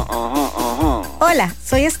sótano. Hola,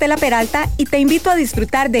 soy Estela Peralta y te invito a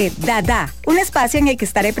disfrutar de Dada, un espacio en el que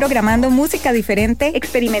estaré programando música diferente,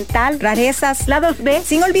 experimental, rarezas, lados B,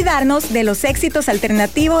 sin olvidarnos de los éxitos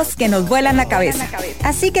alternativos que nos vuelan la cabeza.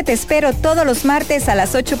 Así que te espero todos los martes a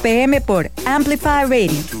las 8 p.m. por Amplify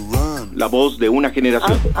Radio. La voz de una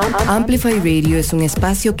generación. Amplify Radio es un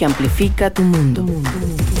espacio que amplifica tu mundo.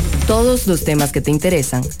 Todos los temas que te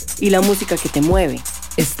interesan y la música que te mueve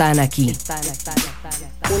están aquí.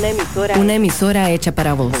 Una emisora hecha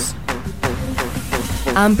para vos.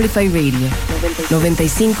 Amplify Radio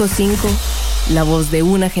 95.5, la voz de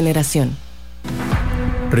una generación.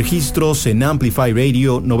 Registros en Amplify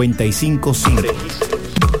Radio 95.5.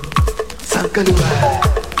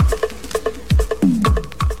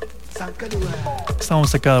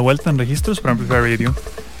 Estamos acá de vuelta en Registros para Amplify Radio.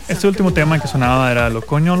 Este último tema que sonaba era Lo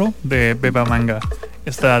Coñolo de Beba Manga,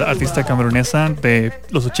 esta artista camerunesa de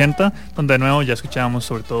los 80, donde de nuevo ya escuchábamos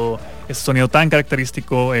sobre todo este sonido tan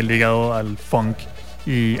característico ligado al funk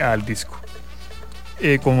y al disco.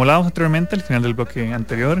 Como hablábamos anteriormente, al final del bloque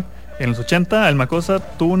anterior, en los 80 el Makossa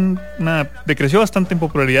decreció bastante en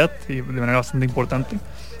popularidad y de manera bastante importante,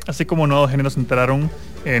 así como nuevos géneros entraron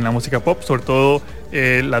en la música pop, sobre todo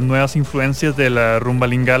las nuevas influencias de la rumba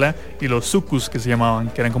lingala y los sukus, que se llamaban,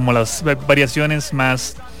 que eran como las variaciones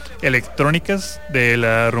más electrónicas de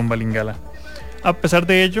la rumba lingala. A pesar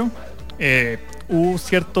de ello, hubo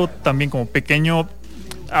cierto también como pequeño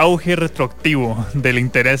auge retroactivo del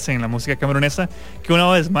interés en la música camerunesa, que una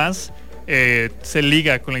vez más se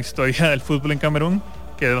liga con la historia del fútbol en Camerún,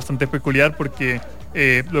 que es bastante peculiar porque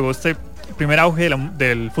luego este primer auge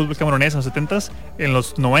del fútbol camerunés en los 70s, en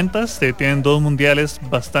los 90s tienen dos mundiales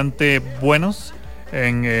bastante buenos,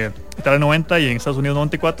 en Italia 90 y en Estados Unidos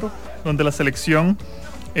 94, donde la selección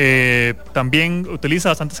también utiliza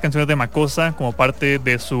bastantes canciones de Makossa como parte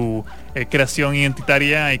de su creación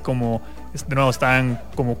identitaria, y como de nuevo están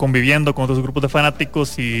como conviviendo con otros grupos de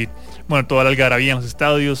fanáticos y bueno, toda la algarabía en los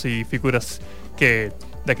estadios y figuras que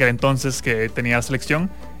de aquel entonces que tenía la selección,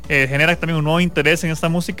 genera también un nuevo interés en esta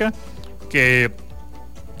música que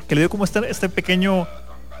le dio como este pequeño,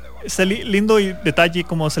 lindo detalle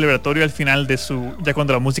como celebratorio al final de ya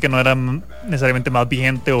cuando la música no era necesariamente más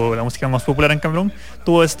vigente o la música más popular en Camerún,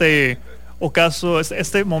 tuvo este ocaso,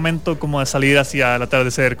 este momento como de salir hacia el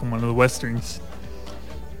atardecer, como en los westerns.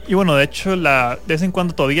 Y bueno, de hecho, de vez en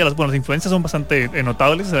cuando todavía las influencias son bastante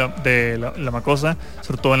notables de la Makossa,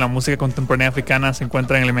 sobre todo en la música contemporánea africana. Se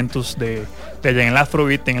encuentran elementos de allá en el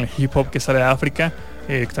afrobeat, en el hip hop que sale de África,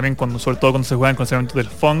 también sobre todo cuando se juegan con los elementos del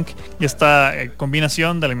funk, y esta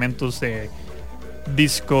combinación de elementos de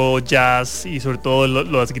disco, jazz y sobre todo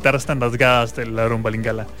las guitarras tan rasgadas de la rumba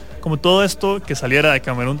lingala. Como todo esto que saliera de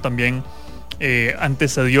Camerún también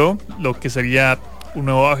antecedió lo que sería un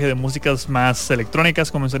nuevo auge de músicas más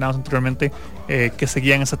electrónicas, como mencionamos anteriormente, que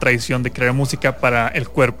seguían esa tradición de crear música para el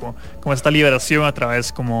cuerpo, como esta liberación a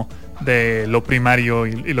través como de lo primario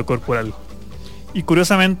y lo corporal. Y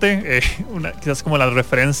curiosamente, quizás como las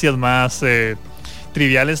referencias más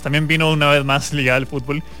triviales, también vino una vez más ligada al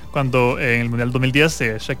fútbol, cuando en el Mundial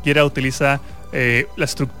 2010 Shakira utiliza la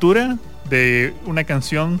estructura de una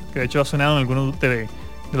canción que de hecho ha sonado en algunos de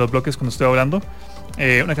los bloques cuando estoy hablando,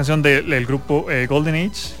 una canción del grupo Golden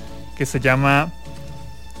Age que se llama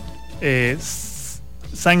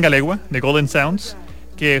Sangalegua, de Golden Sounds,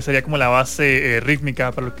 que sería como la base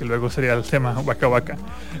rítmica para lo que luego sería el tema Waka Waka.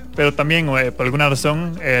 Pero también por alguna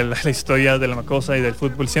razón la historia de la Makossa y del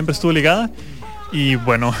fútbol siempre estuvo ligada, y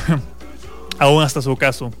bueno, aún hasta su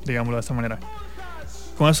caso, digámoslo de esta manera.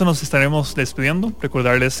 Con eso nos estaremos despidiendo.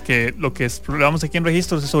 Recordarles que lo que exploramos aquí en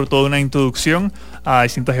Registros es sobre todo una introducción a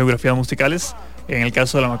distintas geografías musicales. En el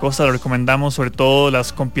caso de la Makossa, le recomendamos sobre todo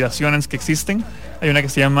las compilaciones que existen. Hay una que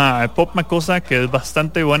se llama Pop Makossa, que es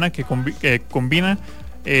bastante buena, que combina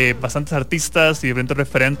bastantes artistas y diferentes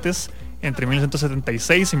referentes entre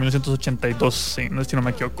 1976 y 1982, si no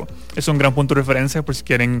me equivoco. Es un gran punto de referencia por si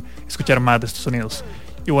quieren escuchar más de estos sonidos.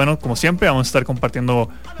 Y bueno, como siempre, vamos a estar compartiendo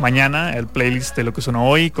mañana el playlist de lo que sonó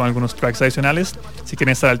hoy con algunos tracks adicionales. Si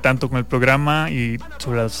quieren estar al tanto con el programa y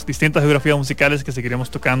sobre las distintas geografías musicales que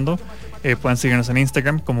seguiremos tocando, pueden seguirnos en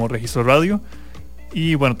Instagram como Registro Radio.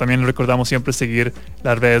 Y bueno, también les recordamos siempre seguir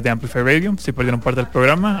las redes de Amplify Radio. Si perdieron parte del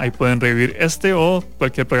programa, ahí pueden revivir este o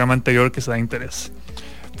cualquier programa anterior que sea de interés.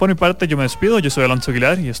 Por mi parte, yo me despido. Yo soy Alonso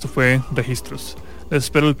Aguilar y esto fue Registros. Les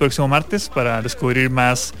espero el próximo martes para descubrir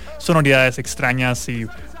más sonoridades extrañas y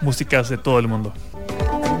músicas de todo el mundo.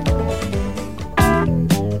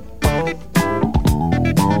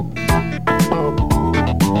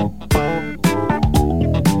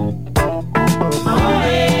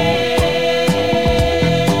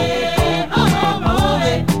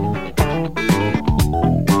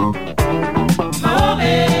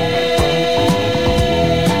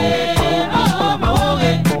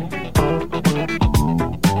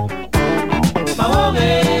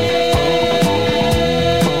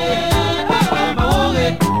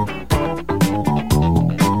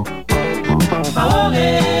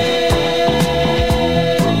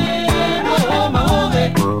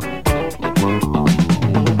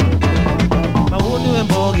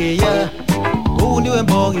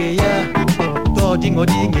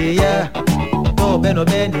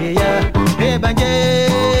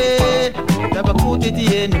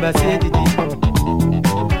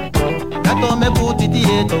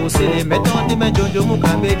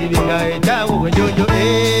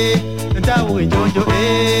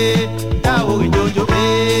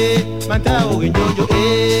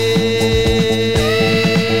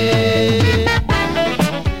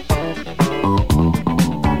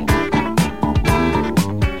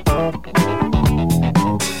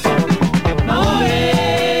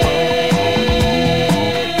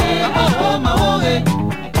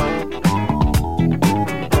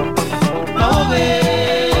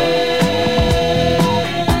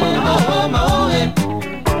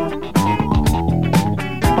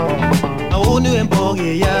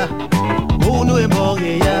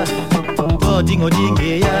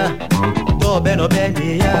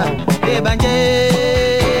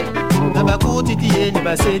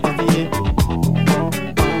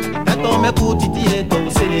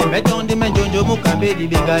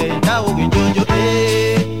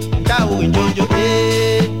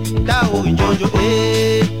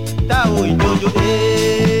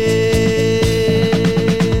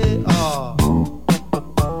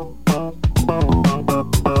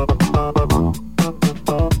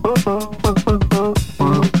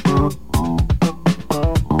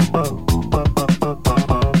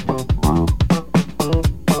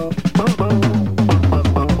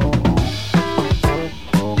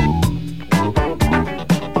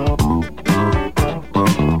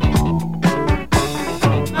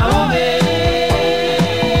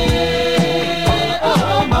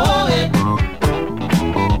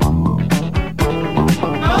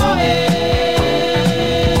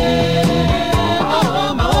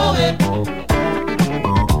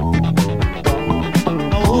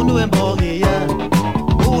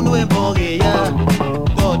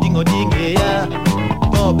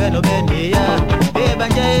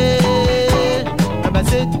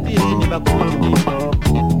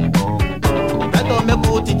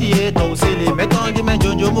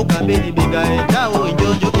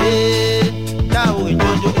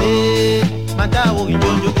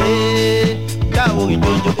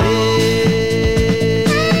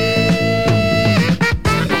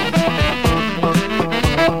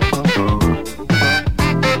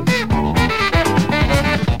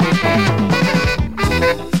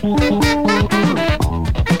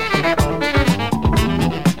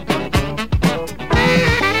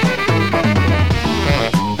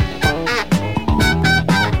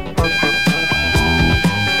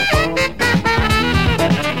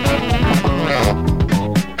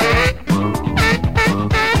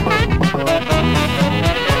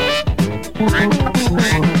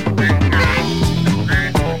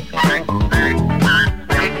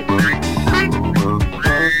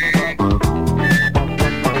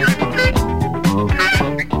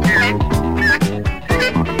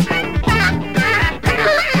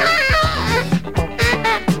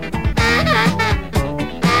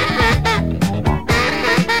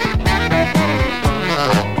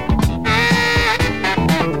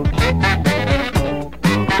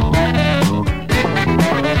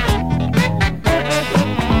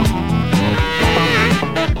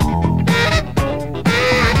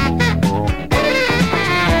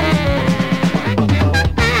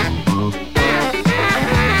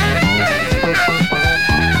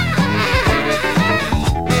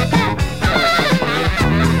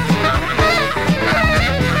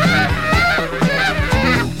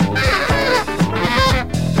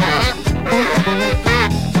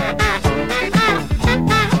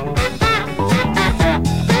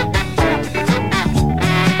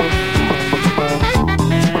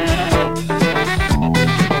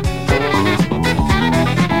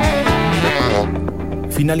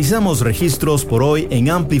 Finalizamos registros por hoy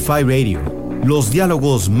en Amplify Radio. Los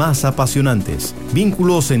diálogos más apasionantes,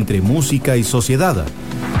 vínculos entre música y sociedad.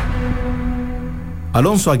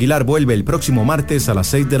 Alonso Aguilar vuelve el próximo martes a las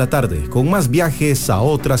 6 de la tarde con más viajes a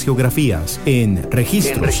otras geografías en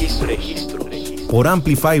Registros. Por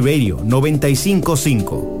Amplify Radio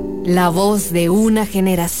 95.5. La voz de una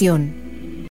generación.